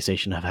and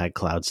PlayStation have had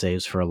cloud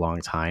saves for a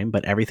long time,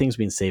 but everything's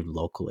been saved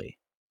locally.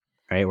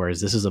 Right.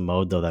 Whereas this is a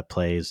mode though that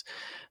plays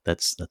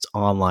that's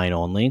online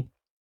only.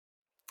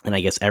 And I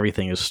guess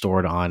everything is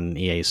stored on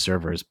EA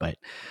servers. But,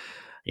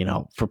 you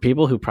know, for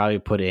people who probably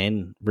put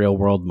in real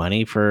world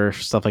money for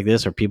stuff like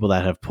this, or people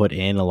that have put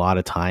in a lot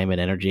of time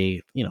and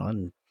energy, you know,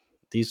 and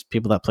these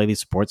people that play these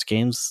sports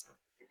games,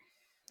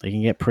 they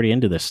can get pretty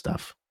into this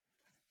stuff.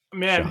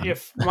 Man, Sean.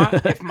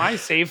 if my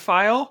save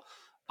file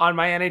on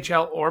my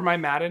NHL or my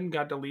Madden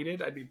got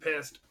deleted, I'd be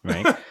pissed.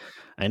 Right.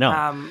 I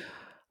know.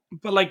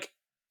 But like,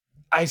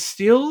 I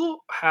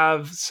still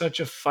have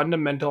such a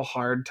fundamental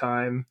hard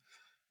time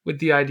with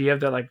the idea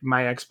that like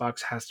my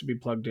Xbox has to be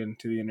plugged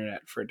into the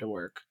internet for it to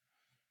work,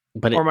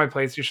 or my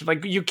PlayStation.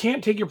 Like, you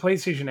can't take your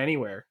PlayStation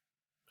anywhere.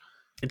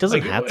 It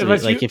doesn't have to be.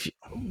 Like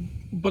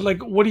but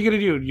like, what are you gonna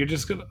do? You're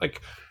just gonna,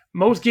 like,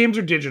 most games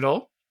are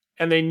digital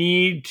and they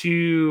need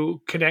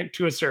to connect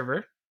to a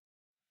server.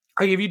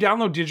 Like, if you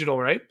download digital,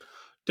 right?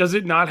 Does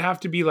it not have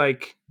to be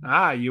like,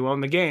 you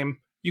own the game?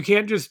 You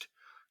can't just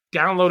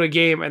download a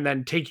game and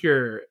then take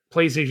your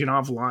PlayStation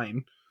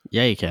offline.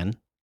 Yeah, you can.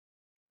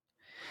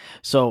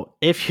 So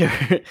if you're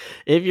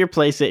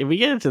if we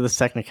get into the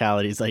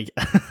technicalities, like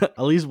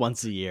at least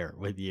once a year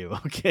with you,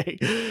 okay.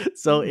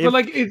 So if But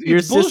like your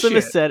it's system bullshit.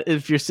 is set,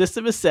 if your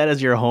system is set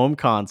as your home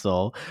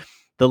console,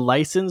 the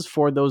license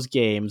for those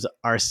games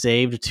are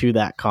saved to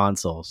that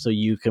console, so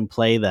you can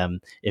play them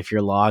if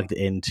you're logged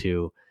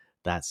into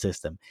that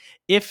system.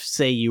 If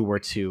say you were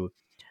to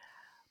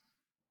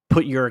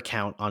put your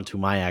account onto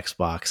my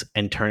Xbox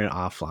and turn it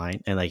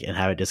offline and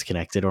have it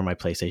disconnected, or my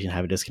PlayStation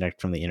have it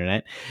disconnected from the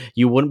internet,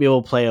 you wouldn't be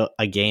able to play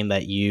a game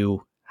that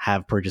you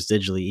have purchased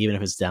digitally, even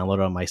if it's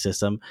downloaded on my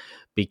system,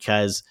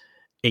 because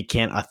it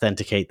can't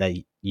authenticate that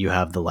you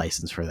have the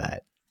license for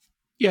that.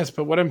 Yes,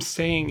 but what I'm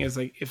saying is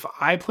like if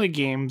I play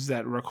games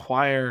that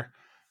require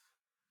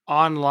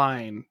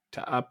online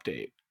to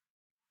update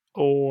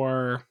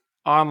or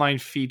online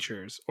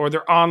features or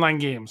they're online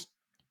games,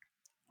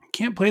 I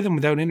can't play them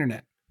without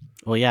internet.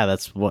 Well, yeah,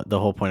 that's what the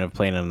whole point of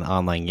playing an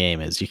online game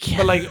is. You can't.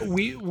 But like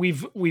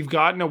we've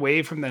gotten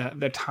away from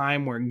the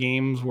time where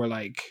games were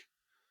like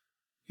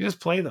you just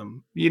play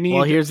them. You need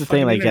Well, here's the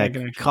thing, fucking like internet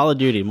connection. Call of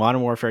Duty,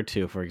 Modern Warfare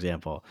 2, for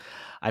example.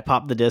 I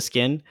popped the disc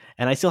in,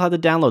 and I still had to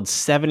download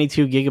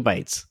 72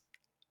 gigabytes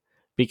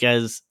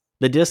because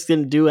the disc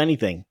didn't do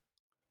anything.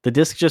 The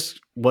disc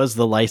just was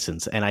the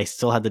license, and I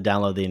still had to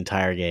download the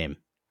entire game.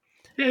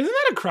 Yeah, isn't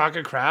that a crock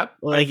of crap?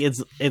 Like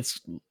it's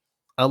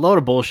a load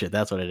of bullshit.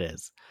 That's what it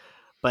is.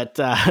 But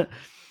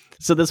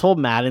so this whole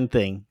Madden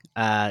thing,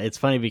 it's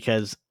funny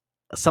because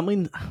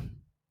something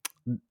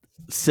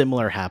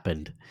similar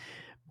happened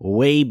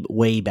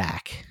way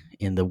back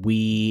in the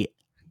Wii,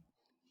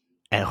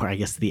 or I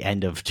guess the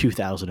end of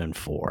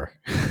 2004.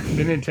 The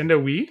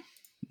Nintendo Wii?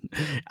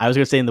 I was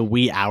going to say in the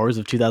wee hours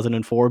of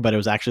 2004, but it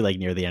was actually like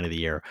near the end of the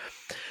year.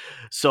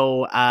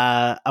 So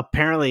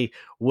apparently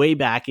way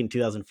back in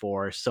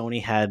 2004,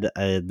 Sony had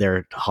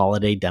their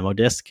holiday demo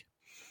disc.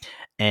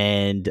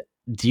 And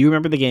do you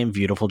remember the game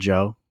Beautiful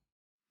Joe?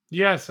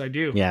 Yes, I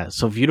do. Yeah.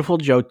 So Beautiful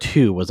Joe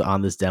 2 was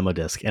on this demo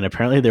disc. And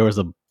apparently there was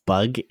a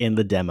bug in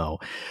the demo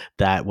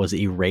that was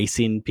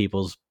erasing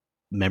people's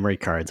memory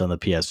cards on the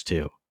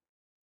PS2.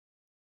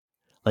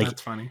 Like,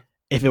 that's funny.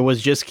 If it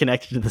was just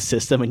connected to the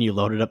system and you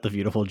loaded up the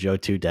Beautiful Joe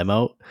 2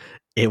 demo,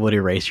 it would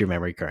erase your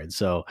memory card.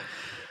 So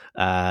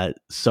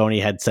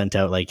Sony had sent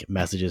out like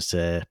messages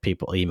to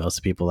people, emails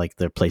to people, like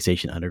their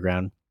PlayStation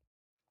Underground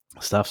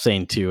stuff,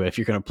 saying to, if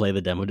you're going to play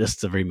the demo disc,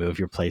 to remove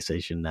your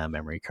PlayStation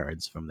memory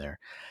cards from there.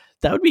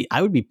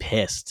 I would be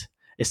pissed,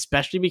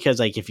 especially because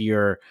like if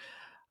you're,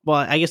 well,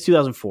 I guess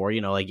 2004,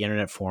 like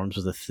internet forums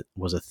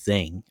was a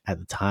thing at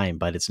the time,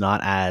 but it's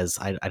not as,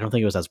 I don't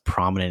think it was as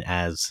prominent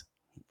as,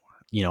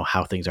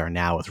 how things are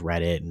now with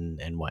Reddit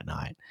and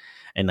whatnot,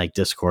 and like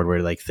Discord,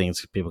 where like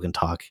things, people can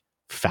talk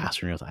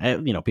faster in real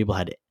time. People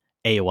had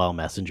AOL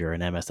Messenger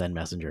and MSN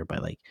Messenger,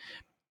 but like,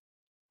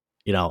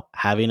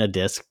 having a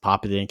disc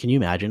pop it in, can you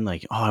imagine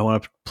like, oh, I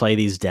want to play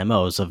these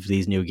demos of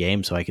these new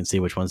games so I can see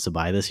which ones to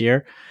buy this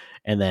year.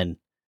 And then,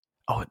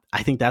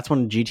 I think that's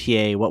when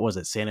GTA, what was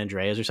it, San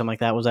Andreas or something like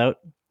that was out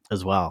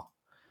as well.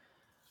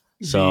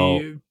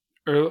 So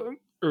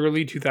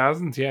early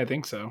 2000s, yeah, I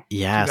think so.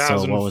 Yeah,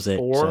 so what was it?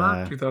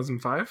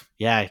 2005?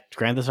 Yeah,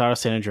 Grand Theft Auto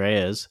San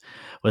Andreas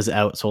was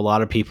out, so a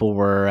lot of people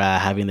were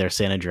having their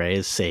San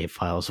Andreas save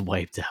files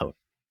wiped out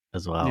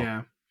as well.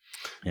 Yeah.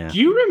 Do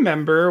you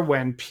remember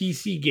when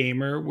PC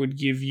Gamer would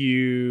give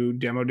you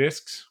demo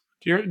discs?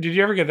 Did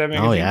you ever get that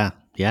magazine? Oh,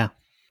 yeah.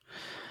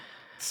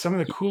 Some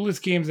of the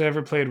coolest games I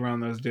ever played were on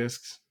those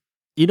discs.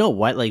 You know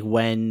what? Like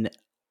when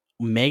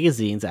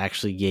magazines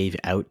actually gave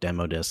out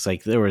demo discs,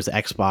 like there was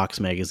Xbox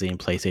magazine,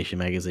 PlayStation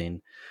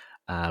magazine,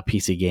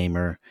 PC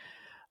Gamer,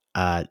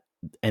 and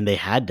they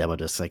had demo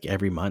discs like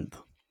every month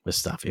with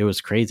stuff. It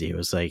was crazy. It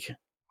was like,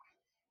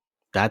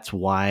 that's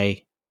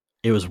why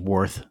it was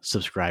worth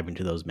subscribing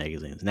to those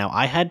magazines. Now,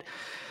 I had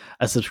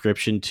a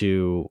subscription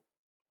to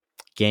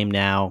Game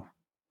Now,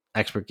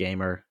 Expert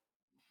Gamer,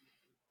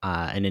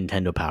 and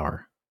Nintendo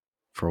Power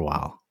for a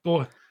while.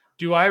 Boy,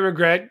 do I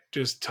regret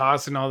just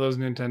tossing all those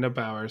Nintendo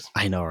Powers.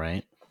 I know,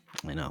 right?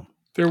 I know.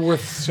 They're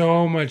worth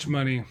so much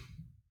money.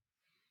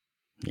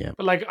 Yeah.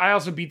 But like, I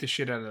also beat the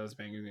shit out of those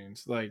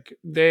magazines. Like,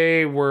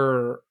 they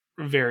were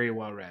very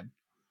well read.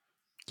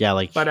 Yeah,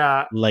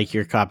 like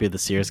your copy of the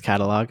Sears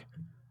catalog.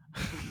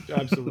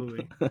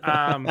 Absolutely.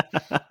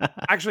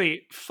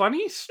 Actually,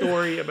 funny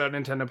story about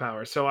Nintendo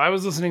Power. So I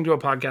was listening to a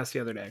podcast the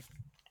other day,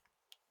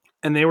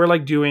 and they were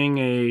like doing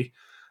a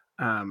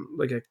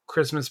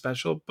Christmas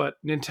special, but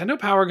Nintendo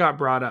Power got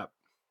brought up,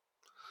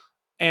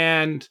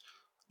 and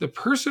the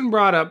person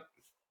brought up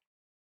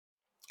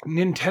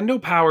Nintendo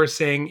Power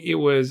saying it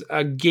was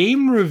a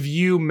game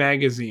review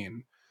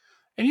magazine.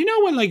 And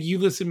when like you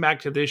listen back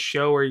to this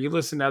show or you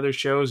listen to other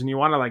shows and you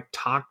want to like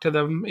talk to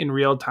them in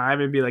real time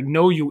and be like,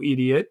 no, you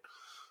idiot.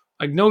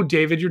 Like, no,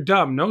 David, you're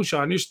dumb. No,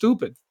 Sean, you're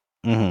stupid.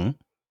 Mm-hmm.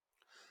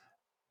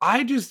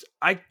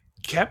 I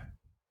kept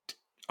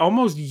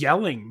almost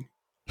yelling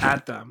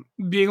at them,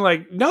 being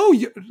like, no,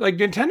 like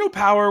Nintendo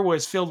Power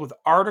was filled with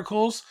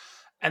articles,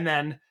 and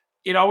then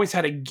it always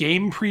had a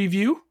game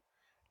preview.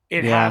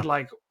 It had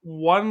like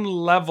one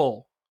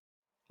level,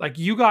 Like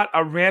you got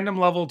a random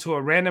level to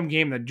a random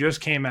game that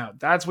just came out.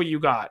 That's what you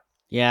got.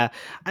 Yeah,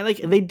 I like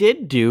they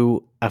did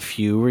do a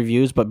few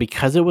reviews, but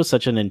because it was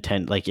such an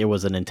it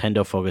was a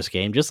Nintendo focused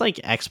game, just like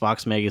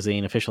Xbox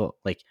Magazine official,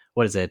 like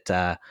what is it,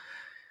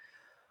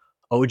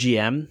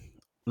 OGM?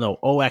 No,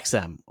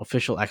 OXM,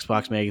 official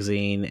Xbox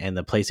Magazine, and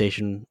the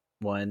PlayStation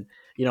one.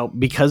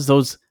 Because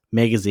those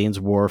magazines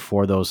were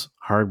for those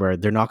hardware,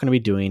 they're not going to be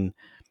doing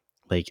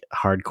like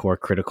hardcore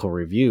critical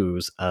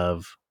reviews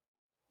of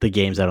the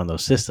games out on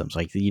those systems.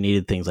 Like you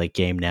needed things like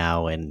Game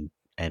Now and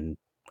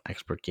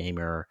Expert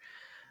Gamer,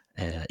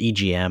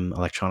 EGM,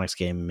 Electronics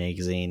Game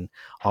Magazine,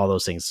 all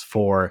those things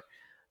for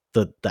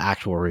the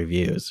actual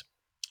reviews.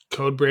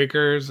 Code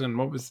Breakers, and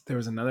there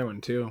was another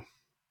one too.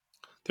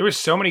 There were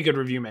so many good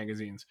review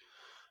magazines.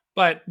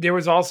 But there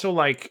was also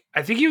like,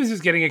 I think he was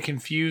just getting it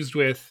confused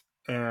with,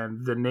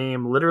 and the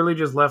name literally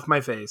just left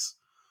my face.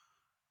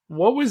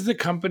 What was the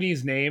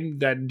company's name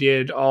that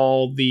did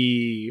all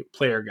the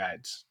player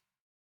guides?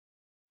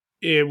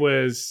 It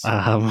was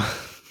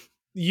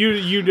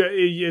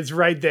it's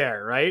right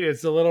there, right?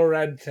 It's the little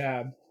red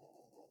tab.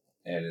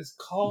 It is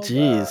called.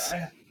 Jeez,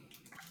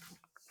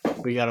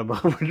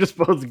 we're just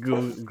both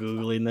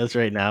googling this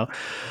right now.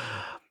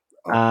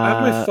 I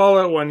have my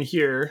Fallout one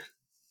here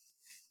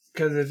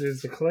because it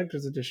is a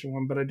collector's edition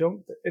one, but I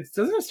don't.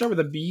 Doesn't it start with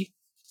a B?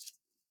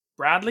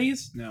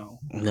 Bradley's? No,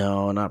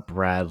 not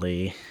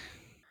Bradley.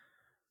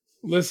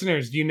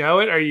 Listeners, do you know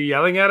it? Are you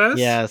yelling at us?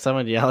 Yeah,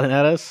 someone yelling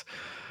at us.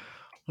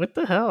 What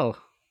the hell?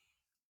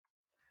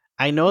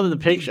 I know the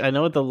picture. I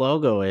know what the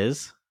logo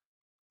is.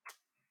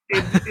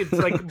 It's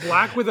like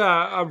black with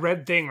a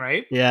red thing,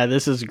 right? Yeah,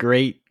 this is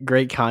great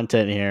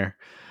content here.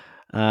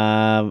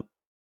 Yeah,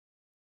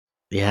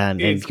 and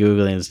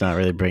Googling is not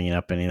really bringing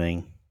up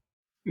anything.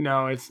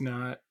 No, it's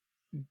not.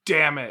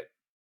 Damn it.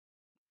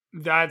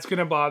 That's going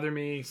to bother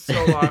me so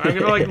long. I'm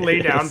going to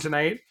lay down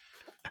tonight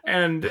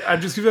and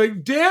I'm just going to be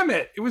like, damn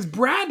it. It was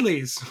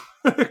Bradley's.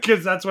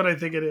 Because that's what I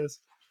think it is.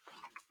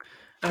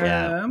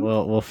 Yeah,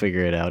 we'll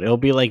figure it out. It'll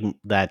be like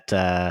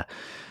that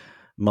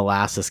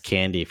molasses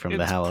candy from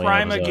the Halloween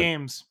Prima episode.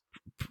 Games.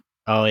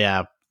 Oh,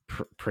 yeah.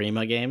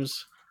 Prima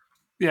Games?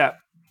 Yeah.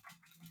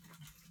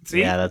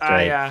 See? Yeah, that's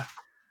right.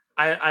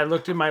 I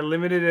looked at my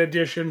limited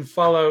edition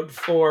Fallout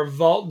 4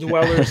 Vault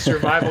Dwellers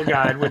Survival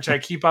Guide, which I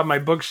keep on my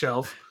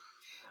bookshelf.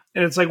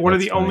 And it's like one of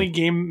the only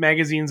game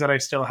magazines that I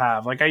still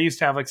have. Like I used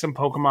to have like some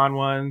Pokemon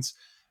ones,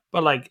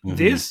 but like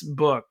this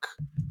book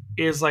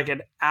is like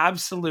an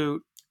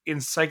absolute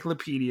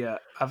encyclopedia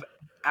of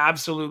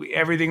absolutely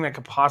everything that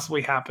could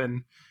possibly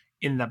happen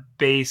in the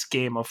base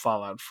game of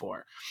Fallout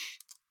 4.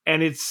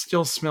 And it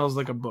still smells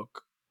like a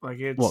book. Like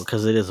it's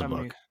because it is a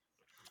book.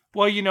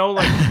 Well,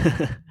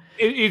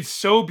 it's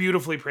so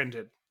beautifully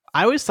printed.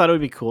 I always thought it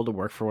would be cool to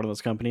work for one of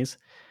those companies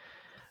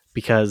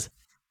because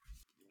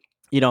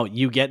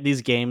you get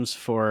these games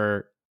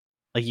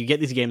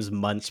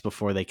months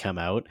before they come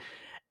out,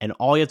 and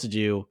all you have to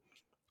do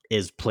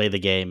is play the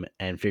game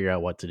and figure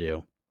out what to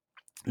do.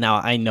 Now,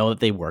 I know that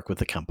they work with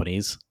the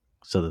companies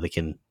so that they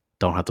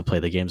don't have to play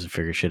the games and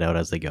figure shit out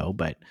as they go.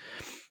 But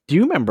do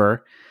you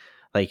remember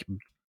like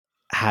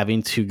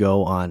having to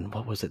go on,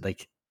 what was it,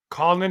 like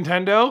Call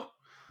Nintendo?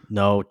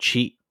 No,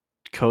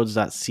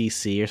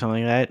 cheatcodes.cc or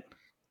something like that.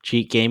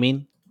 Cheat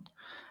gaming.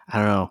 I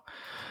don't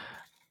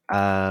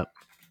know.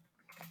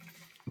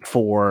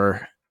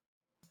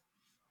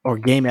 Or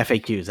game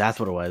FAQs. That's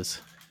what it was.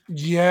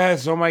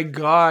 Yes. Oh my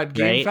God.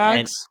 Game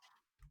facts.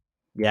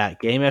 Yeah,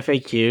 game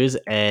FAQs,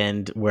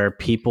 and where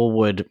people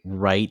would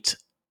write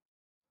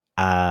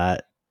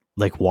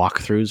like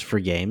walkthroughs for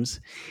games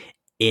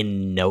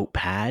in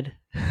Notepad.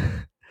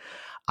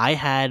 I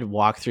had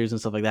walkthroughs and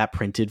stuff like that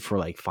printed for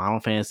like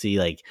Final Fantasy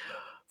like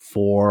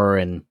 4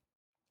 and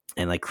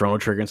like Chrono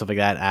Trigger and stuff like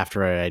that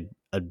after I'd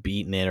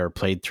beaten it or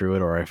played through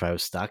it, or if I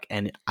was stuck.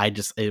 And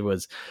it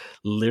was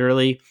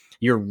literally,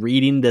 you're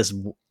reading this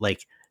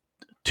like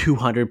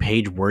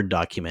 200-page Word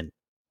document.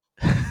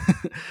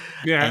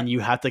 Yeah. And you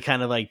have to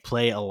kind of like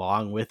play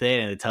along with it,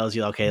 and it tells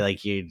you, okay,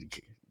 like you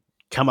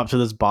come up to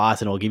this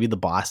boss and it'll give you the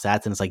boss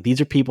stats, and it's like, these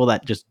are people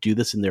that just do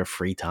this in their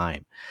free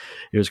time.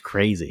 It was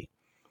crazy.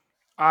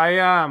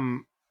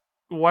 It's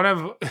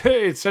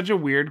such a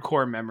weird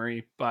core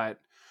memory, but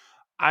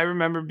I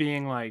remember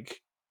being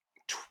like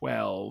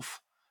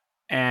 12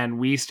 and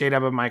we stayed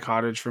up at my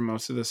cottage for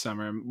most of the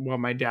summer while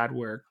my dad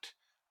worked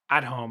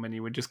at home, and he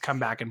would just come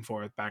back and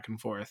forth.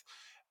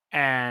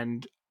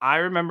 And I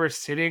remember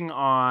sitting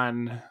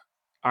on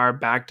our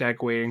back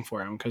deck waiting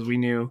for him because we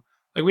knew,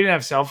 like, we didn't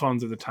have cell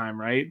phones at the time,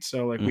 right?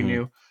 So like we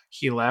knew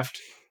he left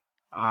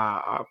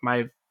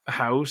my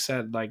house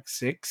at like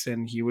 6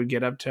 and he would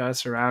get up to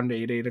us around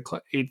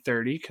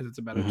 8:30 because it's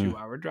about a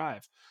 2-hour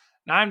drive.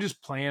 Now I'm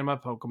just playing my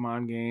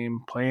Pokemon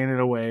game, playing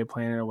it away,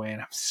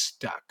 and I'm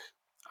stuck.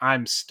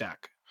 And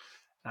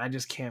I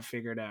just can't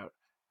figure it out.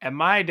 And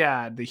my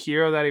dad, the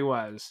hero that he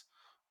was,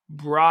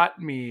 brought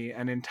me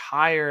an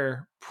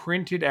entire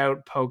printed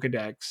out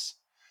Pokedex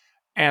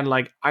and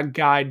like a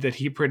guide that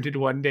he printed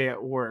one day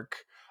at work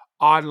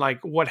on like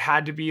what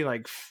had to be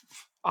like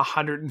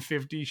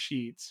 150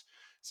 sheets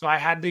So I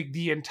had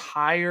the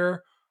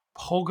entire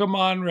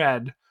Pokemon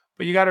Red.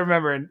 But you got to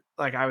remember,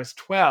 like I was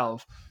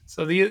 12,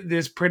 so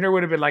this printer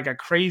would have been like a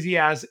crazy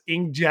ass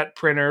inkjet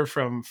printer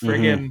from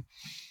friggin'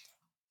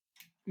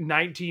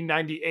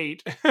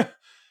 1998.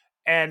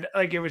 And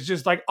like it was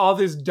just like all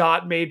this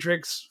dot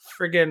matrix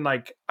friggin'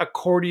 like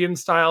accordion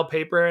style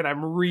paper, and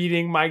I'm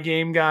reading my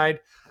game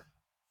guide.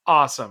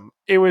 Awesome.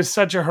 It was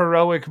such a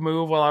heroic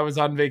move while I was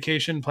on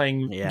vacation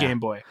playing Game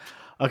Boy.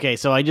 Okay,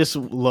 so I just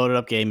loaded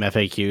up game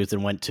FAQs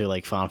and went to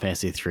like Final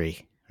Fantasy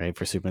 3, right,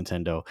 for Super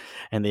Nintendo,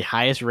 and the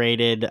highest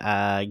rated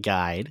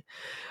guide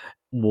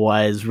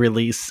was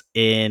released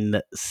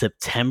in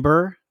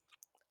September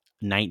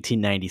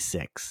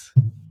 1996.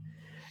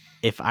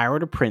 If I were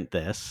to print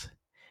this,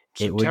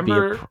 it would be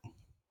for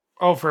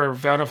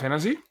Final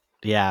Fantasy?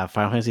 Yeah,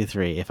 Final Fantasy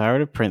 3. If I were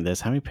to print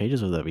this, how many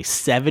pages would that be?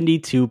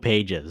 72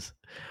 pages.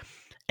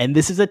 And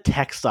this is a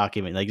text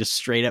document, like just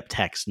straight up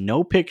text,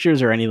 no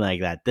pictures or anything like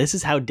that. This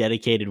is how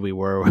dedicated we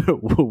were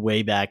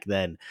way back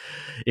then.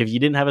 If you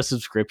didn't have a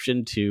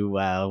subscription to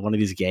one of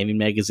these gaming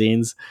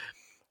magazines,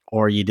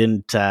 or you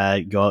didn't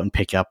go out and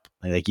pick up,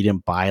 like you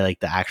didn't buy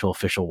like the actual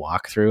official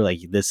walkthrough,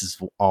 like this is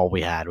all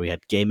we had. We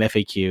had game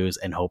FAQs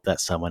and hope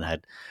that someone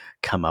had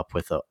come up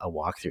with a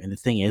walkthrough. And the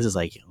thing is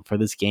like for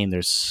this game,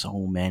 there's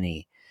so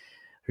many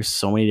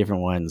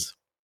different ones.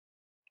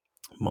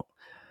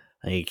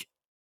 Like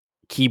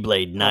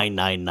Keyblade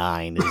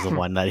 999 is the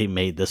one that he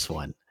made this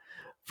one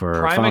for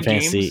Prima Final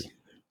Fantasy.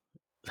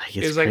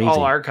 Games is like all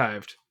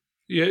archived.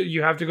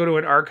 You have to go to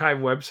an archive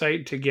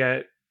website to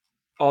get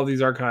all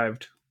these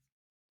archived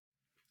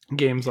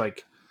games.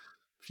 Like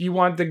if you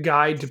want the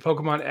guide to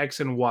Pokemon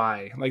X and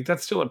Y, like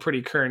that's still a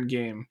pretty current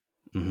game.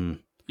 Mm-hmm.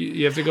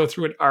 You have to go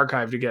through an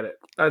archive to get it.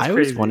 That's I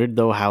crazy. always wondered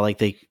though how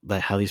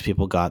how these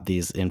people got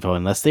these info,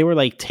 unless they were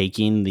like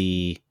taking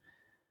the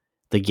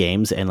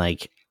games and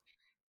like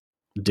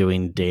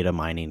doing data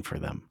mining for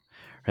them,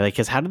 right? Like,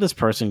 because how did this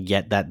person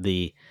get that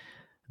the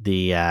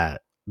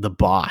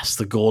boss,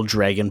 the Gold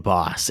Dragon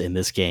boss in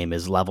this game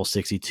is level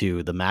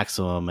 62, the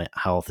maximum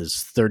health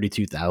is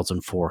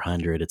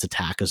 32,400, its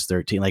attack is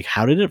 13. Like,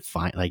 how did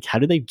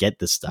they get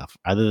this stuff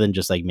other than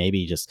just like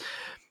maybe just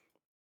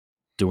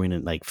doing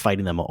it, like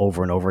fighting them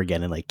over and over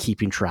again and like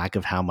keeping track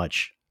of how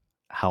much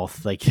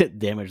health like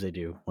damage they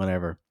do,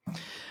 whatever.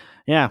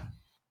 Yeah,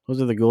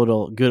 those are the good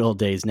old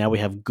days. Now we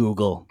have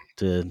Google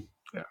to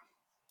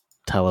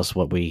tell us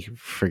what we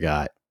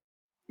forgot.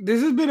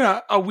 This has been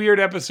a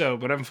weird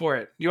episode, but I'm for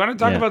it. You want to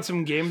talk about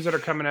some games that are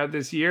coming out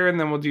this year, and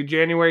then we'll do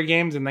January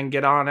games and then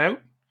get on out?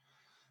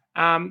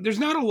 There's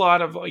not a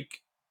lot of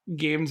like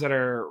games that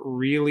are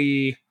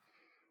really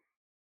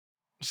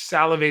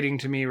salivating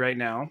to me right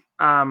now,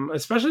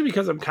 especially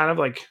because I'm kind of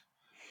like,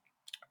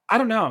 I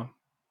don't know.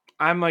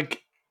 I'm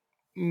like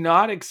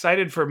not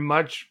excited for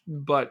much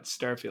but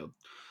Starfield.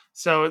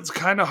 So it's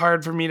kind of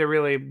hard for me to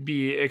really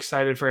be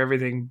excited for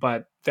everything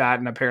but that,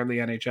 and apparently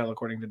NHL,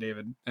 according to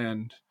David.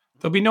 And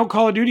there'll be no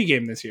Call of Duty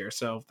game this year,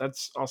 so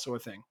that's also a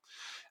thing.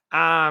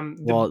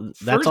 Well,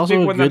 that's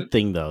also a good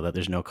thing, though, that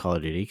there's no Call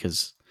of Duty,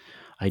 because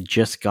I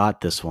just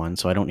got this one,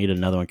 so I don't need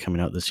another one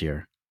coming out this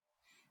year.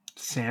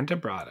 Santa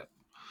brought it.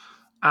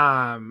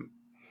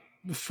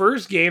 The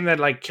first game that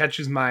like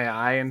catches my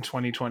eye in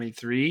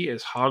 2023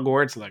 is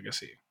Hogwarts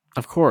Legacy.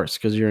 Of course,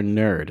 because you're a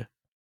nerd.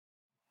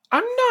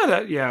 I'm not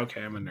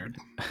I'm a nerd.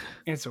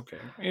 It's okay.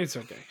 It's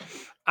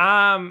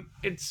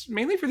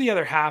mainly for the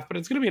other half, but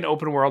it's going to be an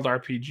open world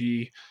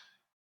RPG.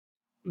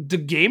 The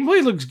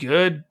gameplay looks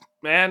good,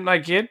 man.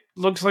 Like it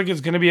looks like it's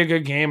going to be a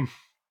good game.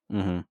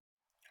 Mm-hmm.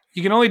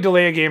 You can only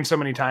delay a game so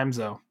many times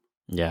though.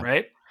 Yeah.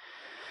 Right?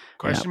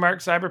 Question mark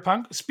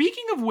Cyberpunk.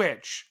 Speaking of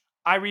which,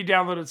 I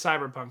re-downloaded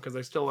Cyberpunk because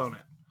I still own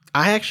it.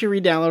 I actually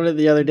re-downloaded it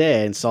the other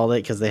day. I installed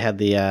it because they had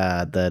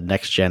the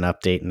next gen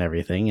update and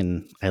everything,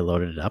 and I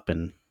loaded it up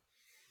and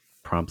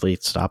promptly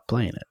stopped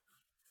playing it.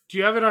 Do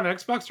you have it on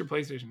Xbox or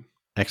PlayStation?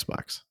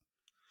 Xbox.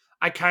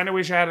 I kind of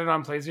wish I had it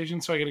on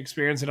PlayStation so I could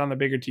experience it on the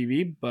bigger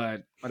TV,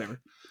 but whatever.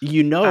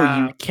 You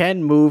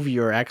can move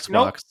your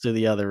Xbox to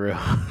the other room.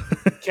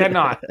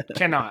 Cannot.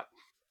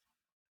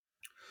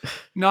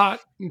 Not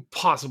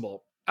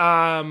possible.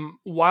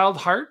 Wild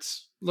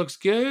Hearts looks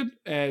good.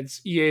 It's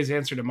EA's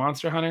answer to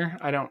Monster Hunter.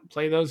 I don't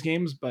play those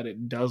games, but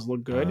it does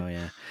look good. Oh,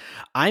 yeah.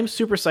 I'm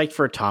super psyched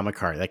for Atomic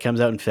Heart. That comes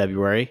out in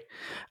February.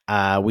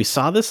 We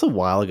saw this a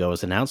while ago. It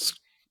was announced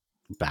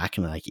back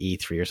in like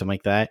E3 or something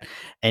like that.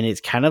 And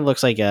it kind of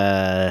looks like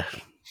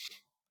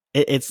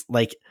it's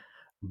like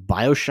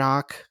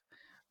BioShock,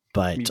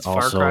 but meets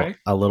also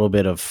a little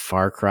bit of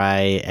Far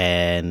Cry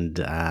and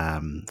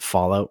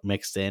Fallout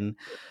mixed in.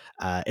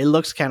 It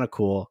looks kind of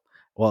cool.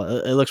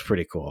 Well, it looks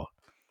pretty cool.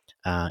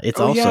 It's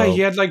he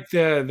had like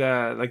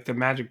the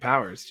magic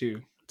powers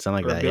too.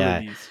 Something like that,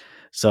 abilities. Yeah.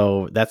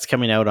 So that's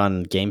coming out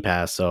on Game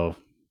Pass, so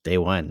day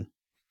one.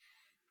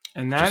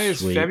 And that is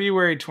sweet.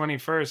 February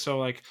 21st. So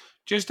like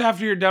just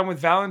after you're done with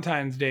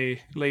Valentine's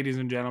Day, ladies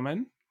and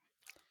gentlemen,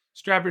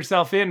 strap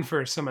yourself in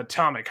for some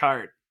Atomic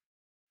Heart.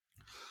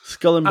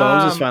 Skull and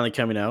Bones is finally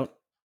coming out.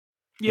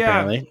 Yeah,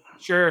 apparently.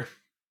 Sure.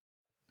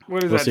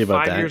 What is We'll that? see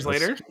about 5 that. years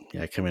later?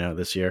 Yeah, coming out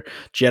this year.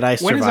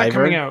 Jedi When is that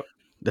coming Survivor. out?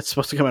 That's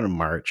supposed to come out in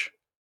March,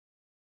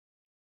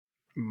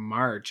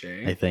 March,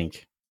 I eh?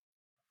 think.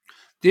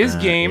 This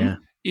game Yeah.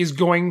 is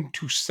going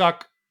to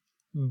suck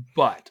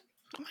butt.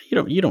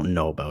 You don't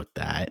know about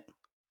that.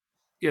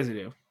 Yes, I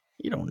do.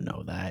 You don't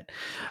know that.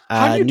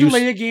 How do you News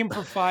delay a game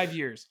for 5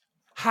 years?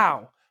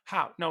 How?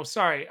 No,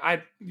 sorry.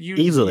 You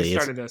easily.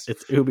 started this.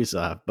 It's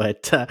Ubisoft,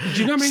 but Do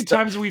you know how many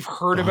times we've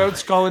heard about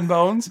Skull and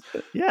Bones?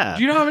 Yeah.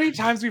 Do you know how many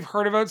times we've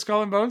heard about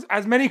Skull and Bones?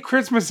 As many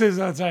Christmases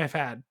as I've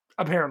had,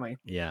 apparently.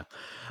 Yeah.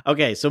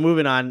 Okay, so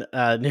moving on.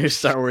 New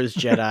Star Wars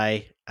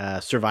Jedi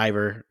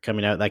Survivor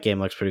coming out. That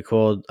game looks pretty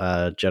cool.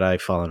 Jedi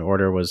Fallen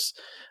Order was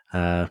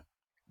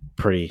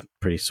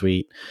pretty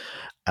sweet.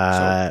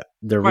 They're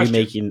question.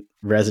 remaking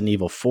Resident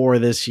Evil 4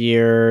 this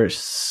year.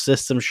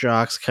 System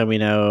Shock's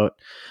coming out.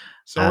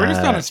 So we're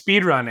just on a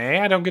speed run, eh?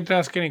 I don't get to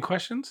ask any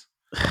questions.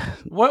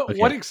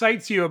 What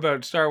excites you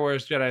about Star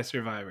Wars Jedi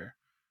Survivor?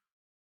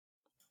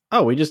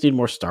 Oh, we just need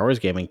more Star Wars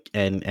gaming,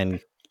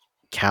 and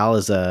Cal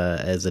is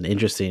an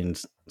interesting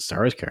Star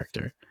Wars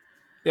character.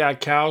 Yeah,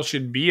 Cal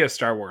should be a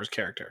Star Wars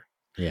character.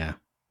 Yeah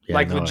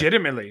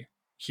legitimately,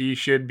 he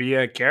should be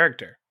a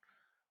character.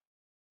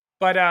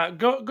 But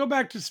go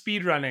back to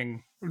speed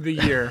running the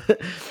year.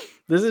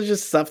 This is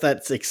just stuff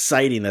that's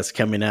exciting that's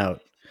coming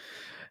out.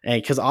 And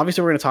because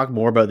obviously we're going to talk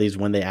more about these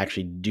when they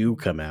actually do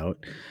come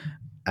out.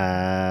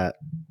 I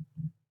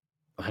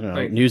don't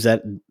know.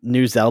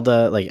 New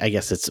Zelda, like I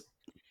guess it's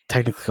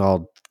technically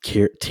called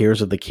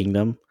Tears of the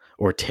Kingdom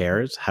or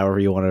Tears, however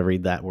you want to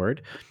read that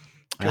word.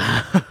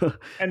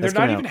 And they're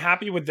not even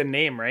happy with the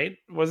name, right?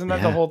 Wasn't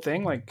that the whole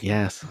thing? Like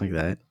yes, like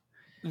that.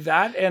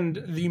 That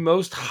and the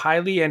most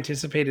highly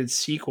anticipated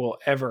sequel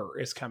ever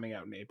is coming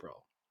out in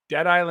April.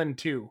 Dead Island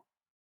 2.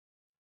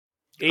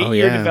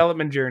 8-year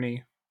development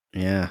journey.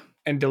 Yeah.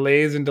 And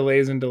delays and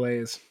delays and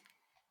delays.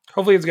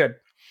 Hopefully it's good.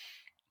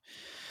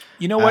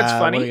 You know what's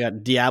funny? What we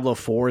got? Diablo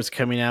 4 is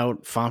coming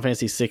out. Final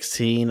Fantasy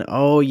 16.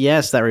 Oh,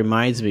 yes. That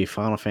reminds me.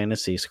 Final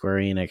Fantasy, Square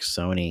Enix,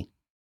 Sony.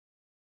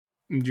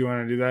 Do you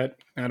want to do that?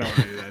 I don't want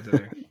to do that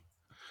today.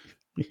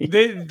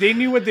 They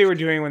knew what they were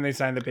doing when they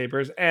signed the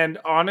papers. And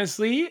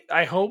honestly,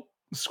 I hope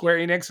Square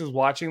Enix is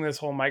watching this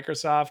whole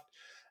Microsoft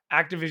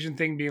Activision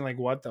thing being like,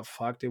 what the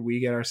fuck did we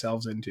get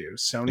ourselves into?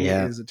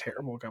 Sony is a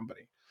terrible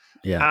company.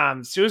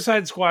 Yeah.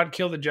 Suicide Squad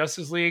Kill the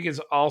Justice League is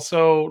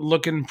also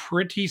looking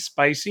pretty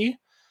spicy.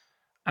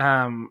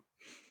 Kevin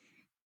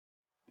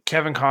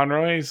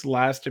Conroy's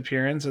last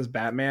appearance as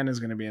Batman is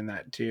going to be in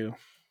that too.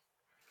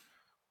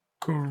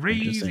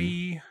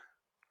 Crazy.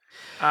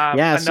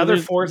 Another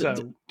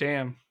Forza.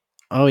 Damn.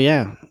 Oh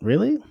yeah,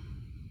 really?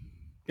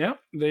 Yeah,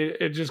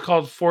 it's just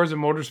called Forza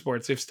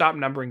Motorsports. They've stopped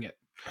numbering it.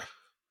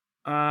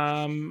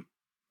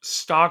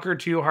 Stalker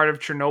 2: Heart of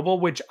Chernobyl,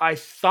 which I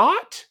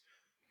thought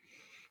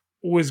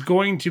was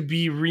going to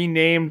be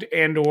renamed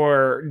and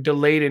or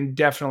delayed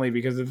indefinitely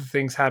because of the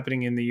things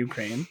happening in the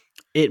Ukraine.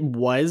 It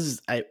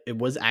was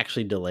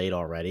actually delayed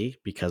already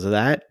because of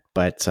that,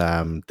 but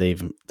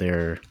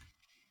they're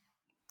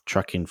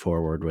trucking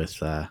forward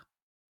with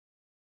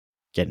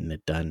getting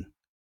it done.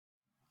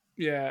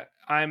 Yeah,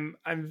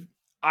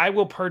 I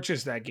will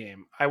purchase that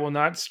game. I will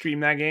not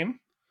stream that game.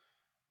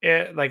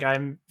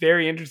 I'm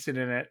very interested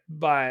in it,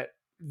 but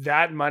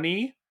that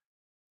money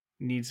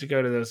needs to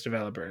go to those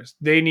developers.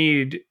 They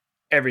need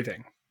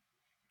everything.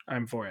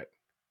 I'm for it.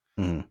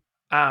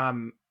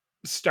 Mm-hmm.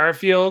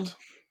 Starfield,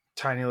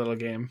 tiny little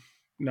game.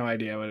 No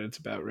idea what it's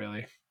about,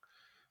 really.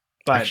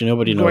 But actually,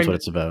 nobody knows what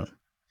it's about.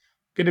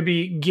 Going to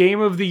be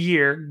Game of the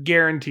Year,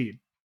 guaranteed.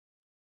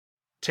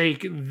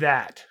 Take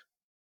that,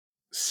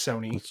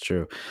 Sony. That's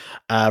true.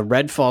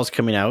 Redfall's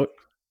coming out.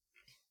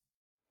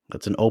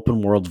 That's an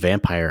open world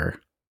vampire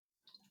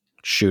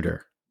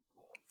shooter.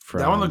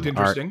 That one looked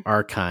interesting.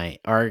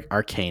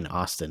 Arcane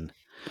Austin.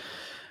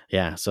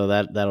 Yeah, so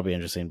that'll be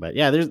interesting. But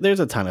yeah, there's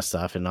a ton of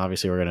stuff, and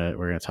obviously we're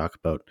gonna talk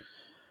about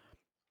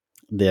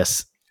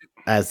this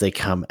as they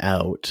come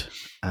out.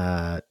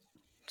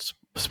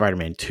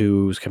 Spider-Man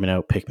 2 is coming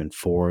out. Pikmin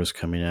 4 is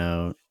coming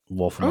out.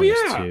 Wolf Among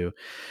Us 2.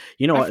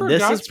 You know what?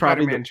 This is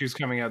probably Spider-Man 2 is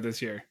coming out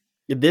this year.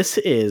 This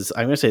is,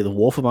 I'm gonna say, the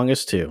Wolf Among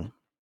Us 2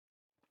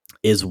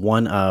 is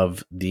one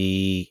of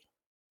the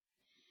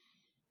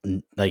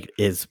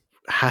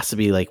has to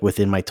be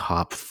within my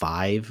top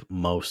 5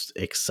 most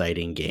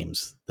exciting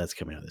games that's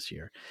coming out this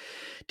year.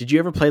 Did you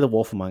ever play The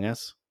Wolf Among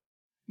Us?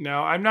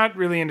 No, I'm not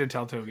really into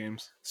Telltale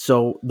games.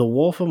 So The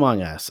Wolf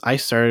Among Us, I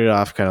started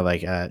off kind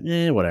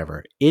of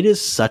whatever. It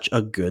is such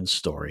a good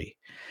story.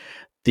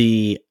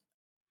 The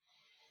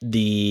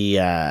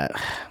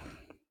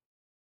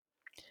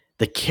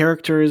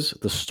characters,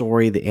 the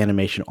story, the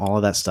animation, all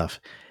of that stuff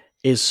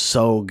is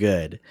so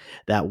good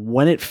that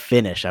when it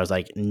finished, I was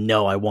like,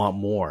 no, I want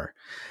more.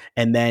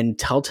 And then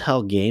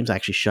Telltale Games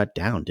actually shut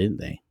down, didn't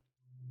they?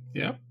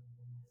 Yeah.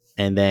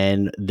 And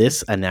then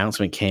this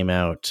announcement came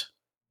out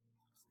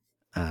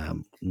a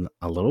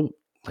little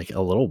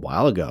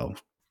while ago.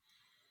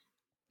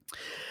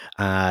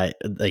 Kind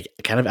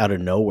of out of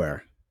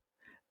nowhere.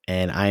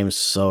 And I am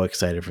so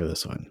excited for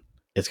this one.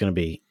 It's going to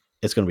be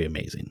it's going to be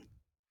amazing.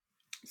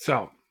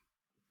 So,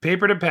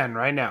 paper to pen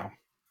right now.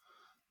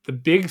 The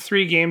big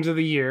 3 games of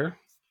the year,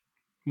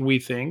 we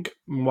think,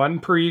 one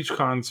per each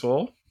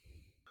console,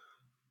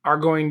 are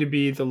going to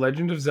be The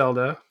Legend of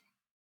Zelda,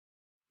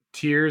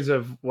 Tears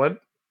of what?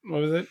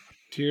 What was it?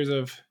 Tears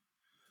of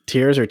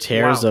Tears or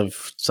tears Wow.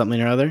 of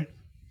something or other.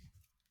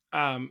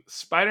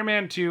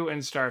 Spider-Man 2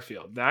 and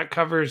Starfield. That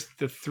covers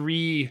the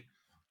 3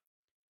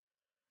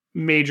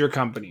 major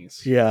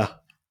companies. Yeah.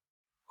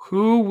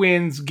 Who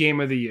wins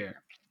Game of the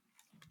Year?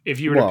 If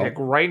you were to pick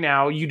right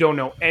now, you don't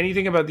know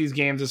anything about these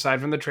games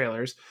aside from the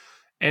trailers,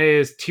 and it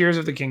is Tears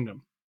of the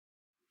Kingdom.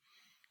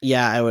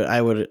 Yeah,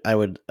 I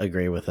would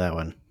agree with that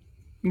one.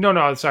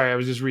 No, sorry, I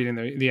was just reading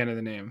the end of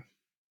the name.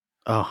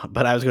 Oh,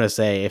 but I was gonna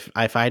say if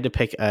I had to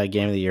pick a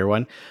Game of the Year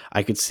one,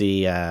 I could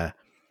see Zelda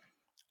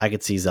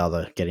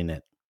getting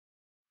it.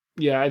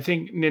 Yeah, I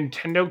think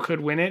Nintendo could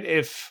win it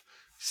if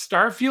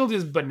Starfield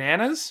is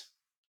bananas.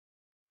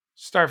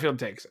 Starfield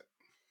takes it.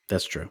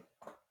 That's true.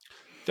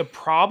 The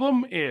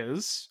problem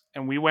is,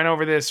 and we went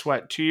over this,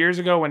 2 years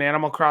ago when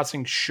Animal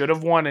Crossing should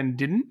have won and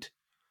didn't?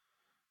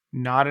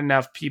 Not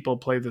enough people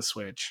play the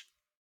Switch.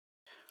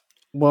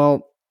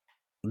 Well,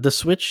 the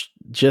Switch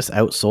just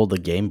outsold the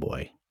Game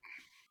Boy.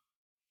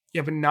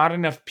 Yeah, but not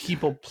enough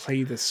people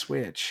play the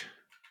Switch.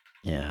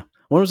 Yeah.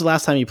 When was the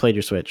last time you played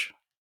your Switch?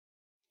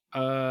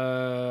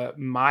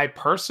 My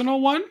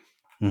personal one?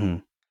 Mm-hmm.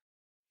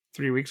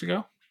 3 weeks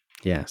ago.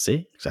 Yeah,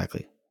 see?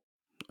 Exactly.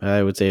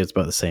 I would say it's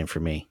about the same for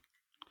me.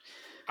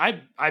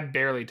 I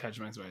barely touch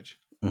my Switch.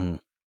 Mm-hmm.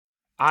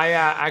 I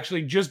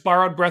actually just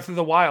borrowed Breath of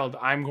the Wild.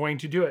 I'm going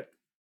to do it.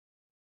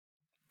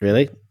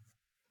 Really?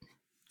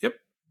 Yep.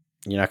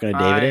 You're not going to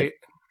David it?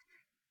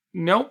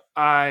 Nope.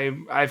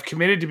 I've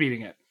committed to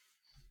beating it.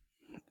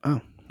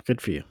 Oh, good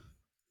for you.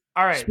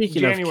 All right.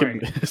 Speaking January.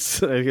 I was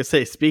going to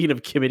say, speaking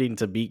of committing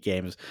to beat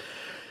games,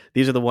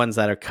 these are the ones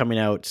that are coming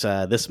out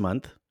this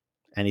month.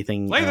 Play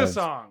the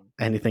song.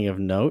 Anything of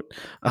note?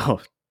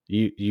 Oh,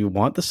 you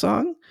want the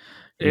song?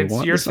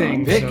 It's your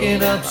thing.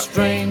 Picking up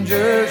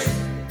strangers.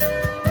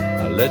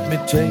 Let me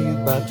tell you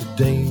about the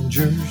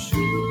dangers.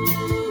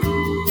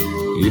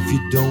 If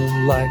you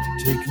don't like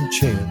taking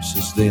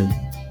chances, then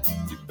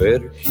you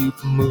better keep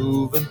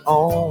moving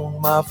on,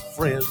 my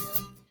friend.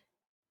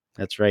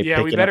 That's right.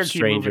 Yeah, we better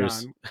keep moving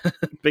on.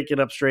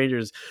 Picking up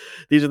strangers.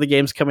 These are the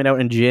games coming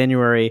out in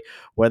January.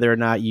 Whether or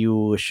not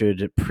you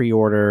should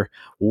pre-order,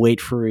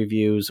 wait for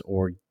reviews,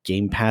 or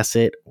Game Pass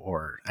it,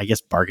 or I guess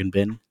bargain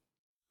bin.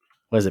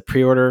 What is it?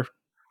 Pre-order,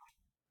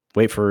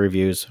 wait for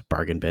reviews,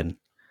 bargain bin.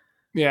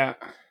 Yeah.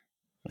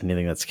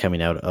 Anything that's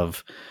coming out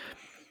of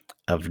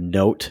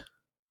note.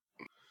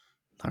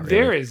 Not really.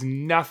 There is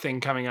nothing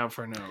coming out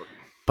for note.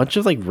 Bunch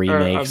of like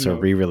remakes or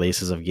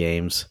re-releases of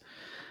games.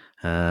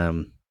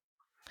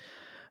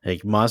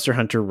 Like Monster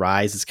Hunter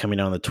Rise is coming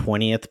out on the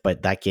 20th,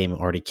 but that game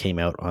already came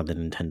out on the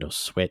Nintendo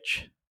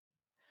Switch.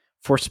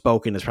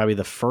 Forspoken is probably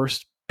the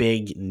first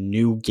big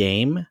new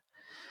game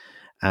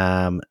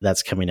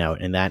that's coming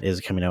out, and that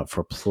is coming out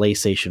for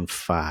PlayStation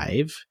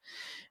 5.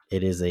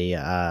 It is a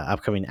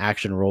upcoming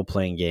action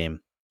role-playing game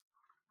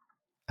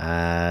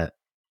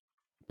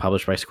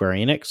published by Square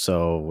Enix,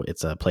 so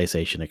it's a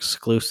PlayStation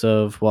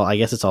exclusive. Well, I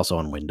guess it's also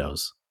on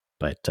Windows,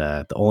 but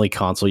the only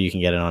console you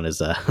can get it on is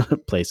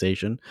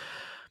PlayStation.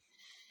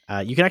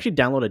 You can actually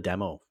download a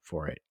demo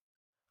for it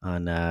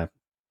on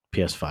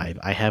PS5.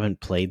 I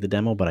haven't played the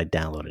demo, but I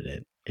downloaded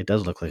it. It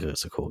does look like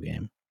it's a cool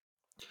game.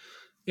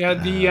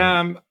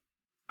 Yeah,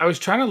 I was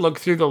trying to look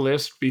through the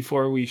list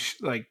before we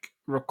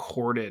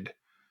recorded,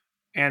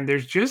 and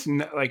there's just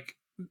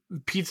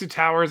Pizza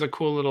Tower is a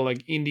cool little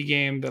indie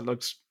game that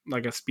looks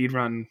like a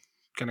speedrun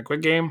kind of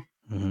quick game.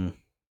 Mm-hmm.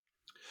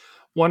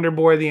 Wonder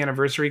Boy: The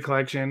Anniversary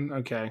Collection.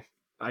 Okay.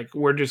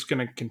 We're just going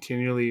to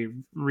continually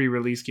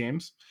re-release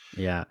games.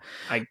 Yeah.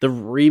 The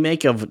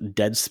remake of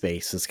Dead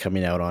Space is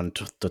coming out on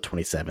the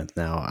 27th.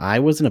 Now, I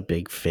wasn't a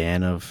big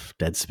fan of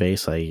Dead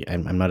Space.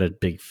 I'm not a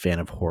big fan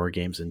of horror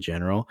games in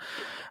general.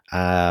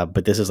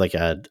 But this is like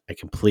a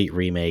complete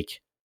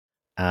remake.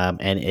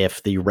 And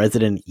if the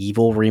Resident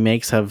Evil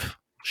remakes have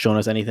shown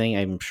us anything,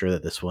 I'm sure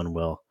that this one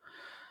will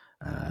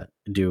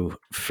do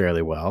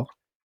fairly well.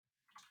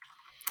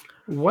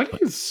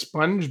 What is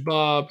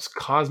SpongeBob's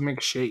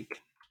Cosmic Shake?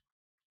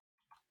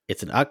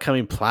 It's an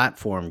upcoming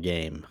platform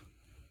game.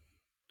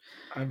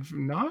 I've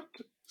not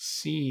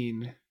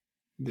seen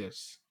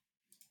this.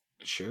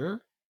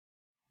 Sure.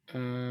 I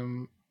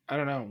don't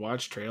know.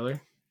 Watch trailer.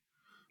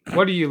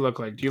 What do you look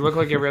like? Do you look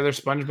like every other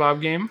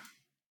SpongeBob game?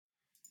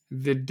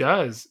 It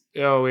does.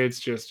 Oh,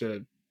 it's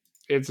a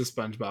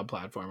SpongeBob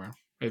platformer.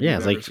 Yeah,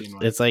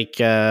 it's like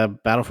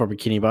Battle for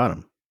Bikini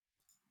Bottom.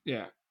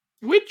 Yeah,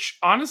 which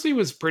honestly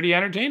was pretty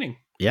entertaining.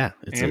 Yeah,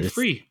 it's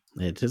free.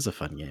 It is a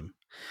fun game.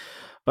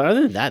 But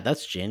other than that,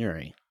 that's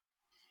January.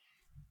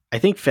 I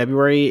think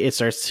February it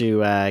starts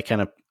to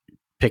kind of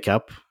pick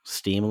up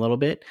steam a little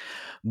bit,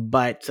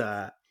 but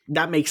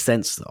that makes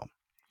sense though,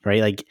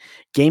 right? Like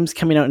games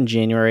coming out in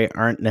January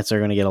aren't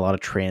necessarily going to get a lot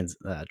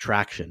of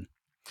traction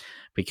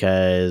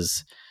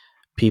because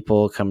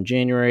people come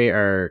January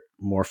are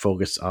more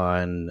focused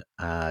on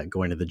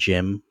going to the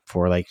gym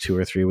for like 2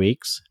 or 3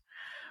 weeks.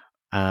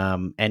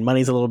 And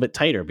money's a little bit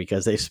tighter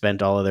because they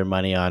spent all of their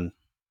money on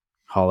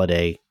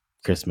holiday,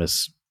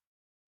 Christmas,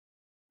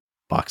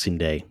 Boxing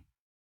Day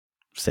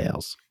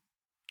sales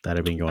that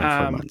have been going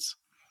for months.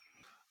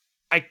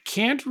 I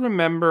can't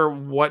remember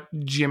what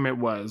gym it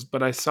was,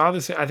 but I saw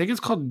this. I think it's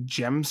called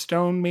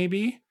Gemstone,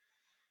 maybe.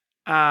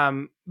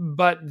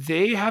 But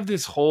they have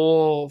this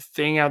whole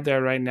thing out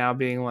there right now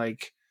being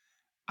like,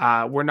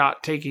 we're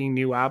not taking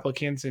new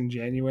applicants in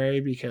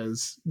January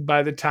because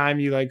by the time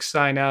you like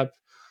sign up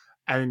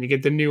and then you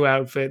get the new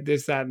outfit,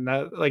 this, that, and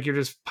that, like you're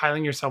just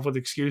piling yourself with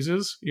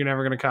excuses. You're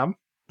never going to come.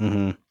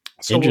 Mm-hmm.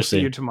 So we'll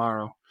see you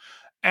tomorrow.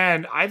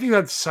 And I think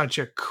that's such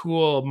a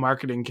cool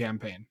marketing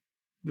campaign.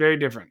 Very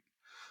different.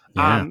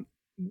 Yeah.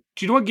 Do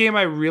you know what game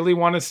I really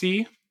want to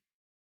see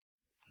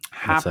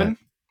happen?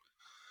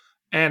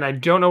 And I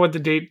don't know what the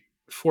date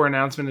for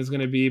announcement is going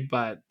to be,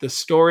 but the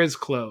store is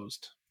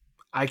closed.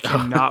 I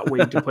cannot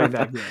wait to play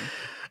that game.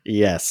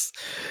 Yes.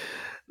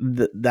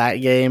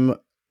 That game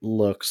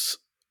looks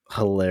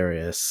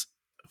hilarious.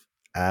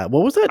 What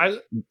was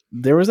that?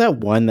 There was that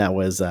one that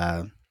was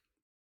the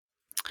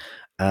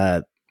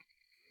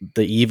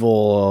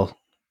evil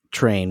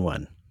train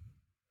one.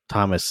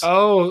 Thomas.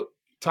 Oh,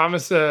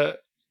 Thomas the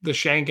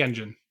Shank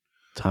Engine.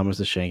 Thomas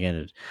the Shank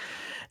Engine.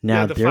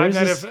 Now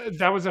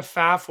that was a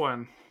FAF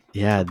one.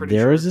 Yeah,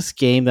 there was this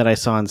game that I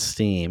saw on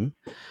Steam.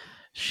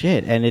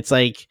 Shit, and it's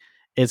like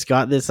it's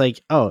got this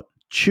like, oh,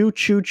 Choo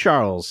Choo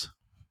Charles.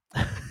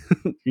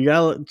 You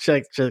gotta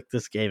check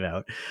this game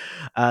out.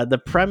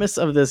 The premise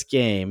of this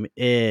game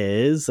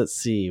is, let's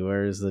see,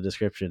 where's the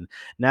description?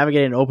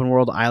 Navigate an open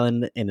world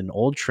island in an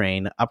old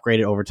train, upgrade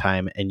it over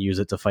time, and use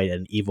it to fight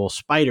an evil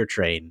spider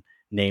train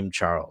named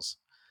Charles.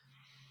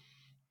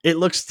 It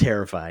looks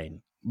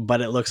terrifying,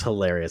 but it looks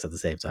hilarious at the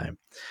same time.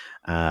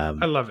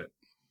 I love it.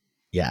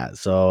 Yeah,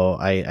 so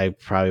I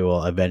probably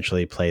will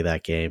eventually play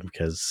that game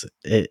because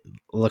it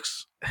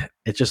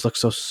just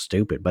looks so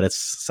stupid, but it's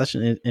such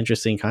an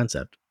interesting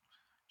concept.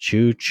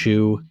 Choo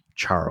Choo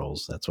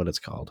Charles, that's what it's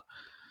called.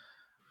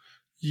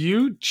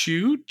 You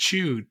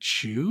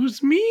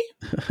choose me?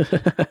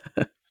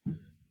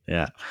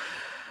 Yeah.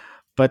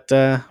 But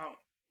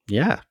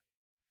yeah.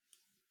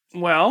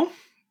 Well,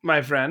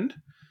 my friend,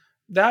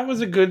 that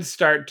was a good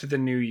start to the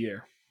new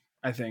year,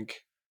 I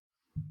think.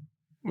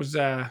 It was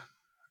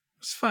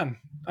fun.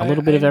 A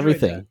little bit of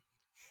everything.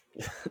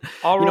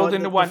 All rolled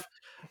into one.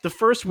 The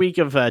first week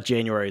of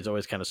January is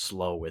always kind of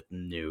slow with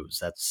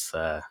news. That's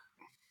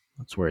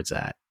where it's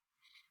at.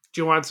 Do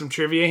you want some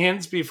trivia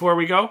hints before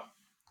we go?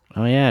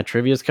 Oh yeah,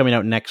 trivia's coming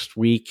out next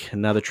week.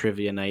 Another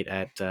trivia night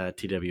at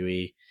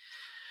TWE.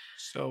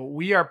 So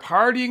we are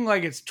partying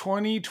like it's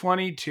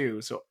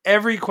 2022. So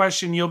every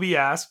question you'll be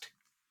asked,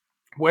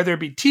 whether it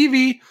be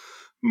TV,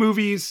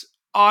 movies,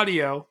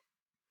 audio,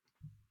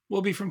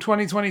 will be from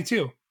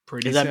 2022.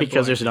 Is that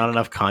because there's not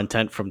enough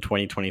content from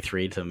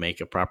 2023 to make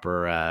a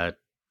proper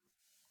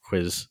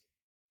quiz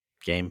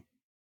game?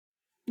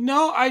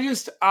 No,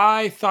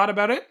 I thought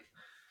about it.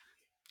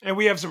 And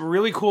we have some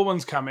really cool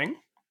ones coming.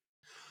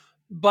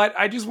 But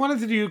I just wanted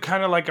to do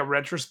kind of like a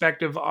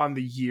retrospective on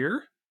the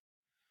year.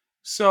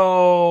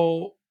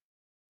 So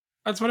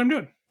that's what I'm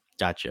doing.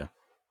 Gotcha.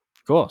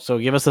 Cool. So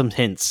give us some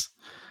hints.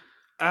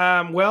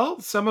 Well,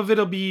 some of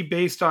it'll be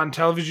based on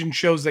television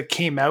shows that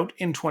came out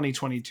in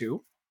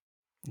 2022.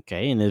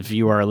 Okay, and if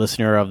you are a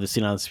listener of the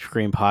Scene on the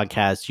Screen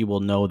podcast, you will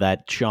know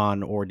that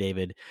Sean or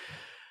David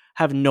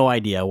have no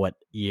idea what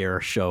year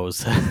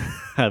shows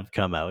have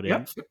come out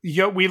in.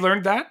 Yep, we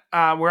learned that.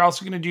 We're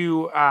also going to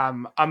do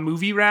a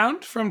movie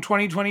round from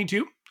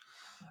 2022.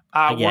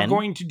 We're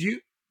going to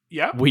do...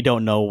 Yeah. We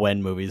don't know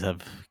when movies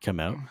have come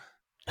out.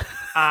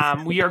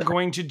 We are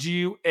going to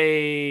do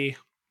a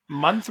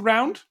month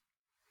round.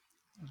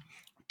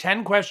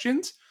 10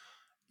 questions.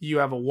 You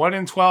have a 1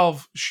 in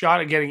 12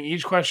 shot at getting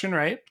each question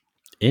right.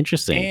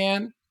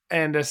 Interesting.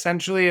 And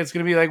essentially it's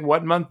going to be like,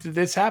 what month did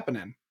this happen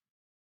in?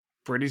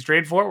 Pretty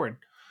straightforward.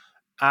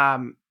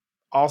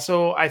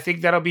 Also, I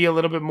think that'll be a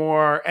little bit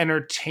more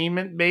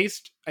entertainment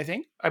based,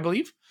 I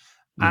believe.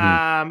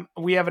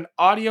 Mm-hmm. We have an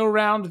audio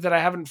round that I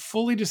haven't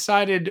fully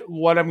decided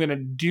what I'm going to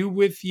do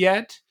with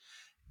yet.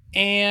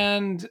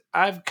 And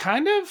I've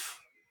kind of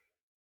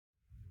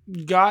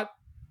got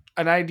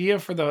an idea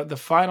for the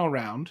final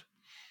round.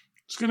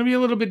 It's going to be a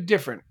little bit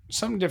different.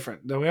 Something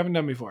different that we haven't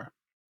done before.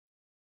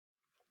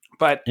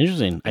 But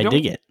interesting. I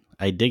dig it.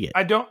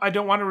 I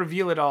don't want to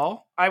reveal it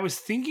all. I was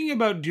thinking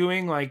about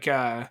doing like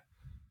a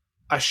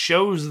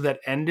shows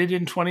that ended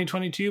in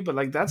 2022, but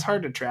like that's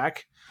hard to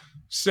track.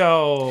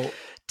 So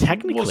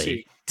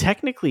technically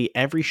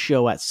every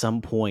show at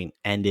some point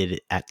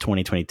ended at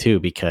 2022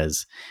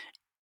 because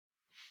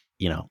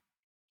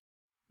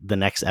the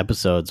next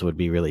episodes would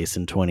be released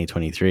in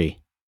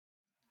 2023.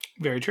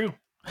 Very true.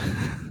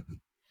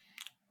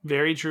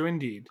 Very true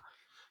indeed.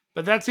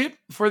 But that's it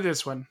for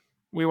this one.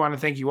 We want to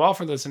thank you all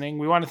for listening.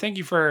 We want to thank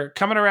you for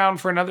coming around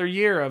for another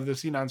year of the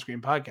Scene on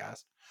Screen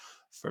podcast.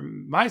 For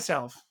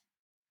myself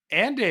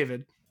and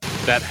David,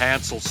 That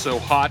Hansel's so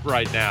hot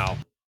right now.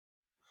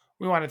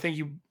 We want to thank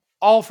you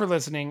all for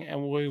listening,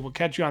 and we will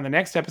catch you on the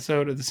next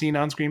episode of the Scene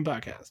on Screen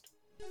podcast.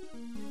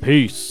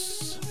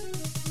 Peace.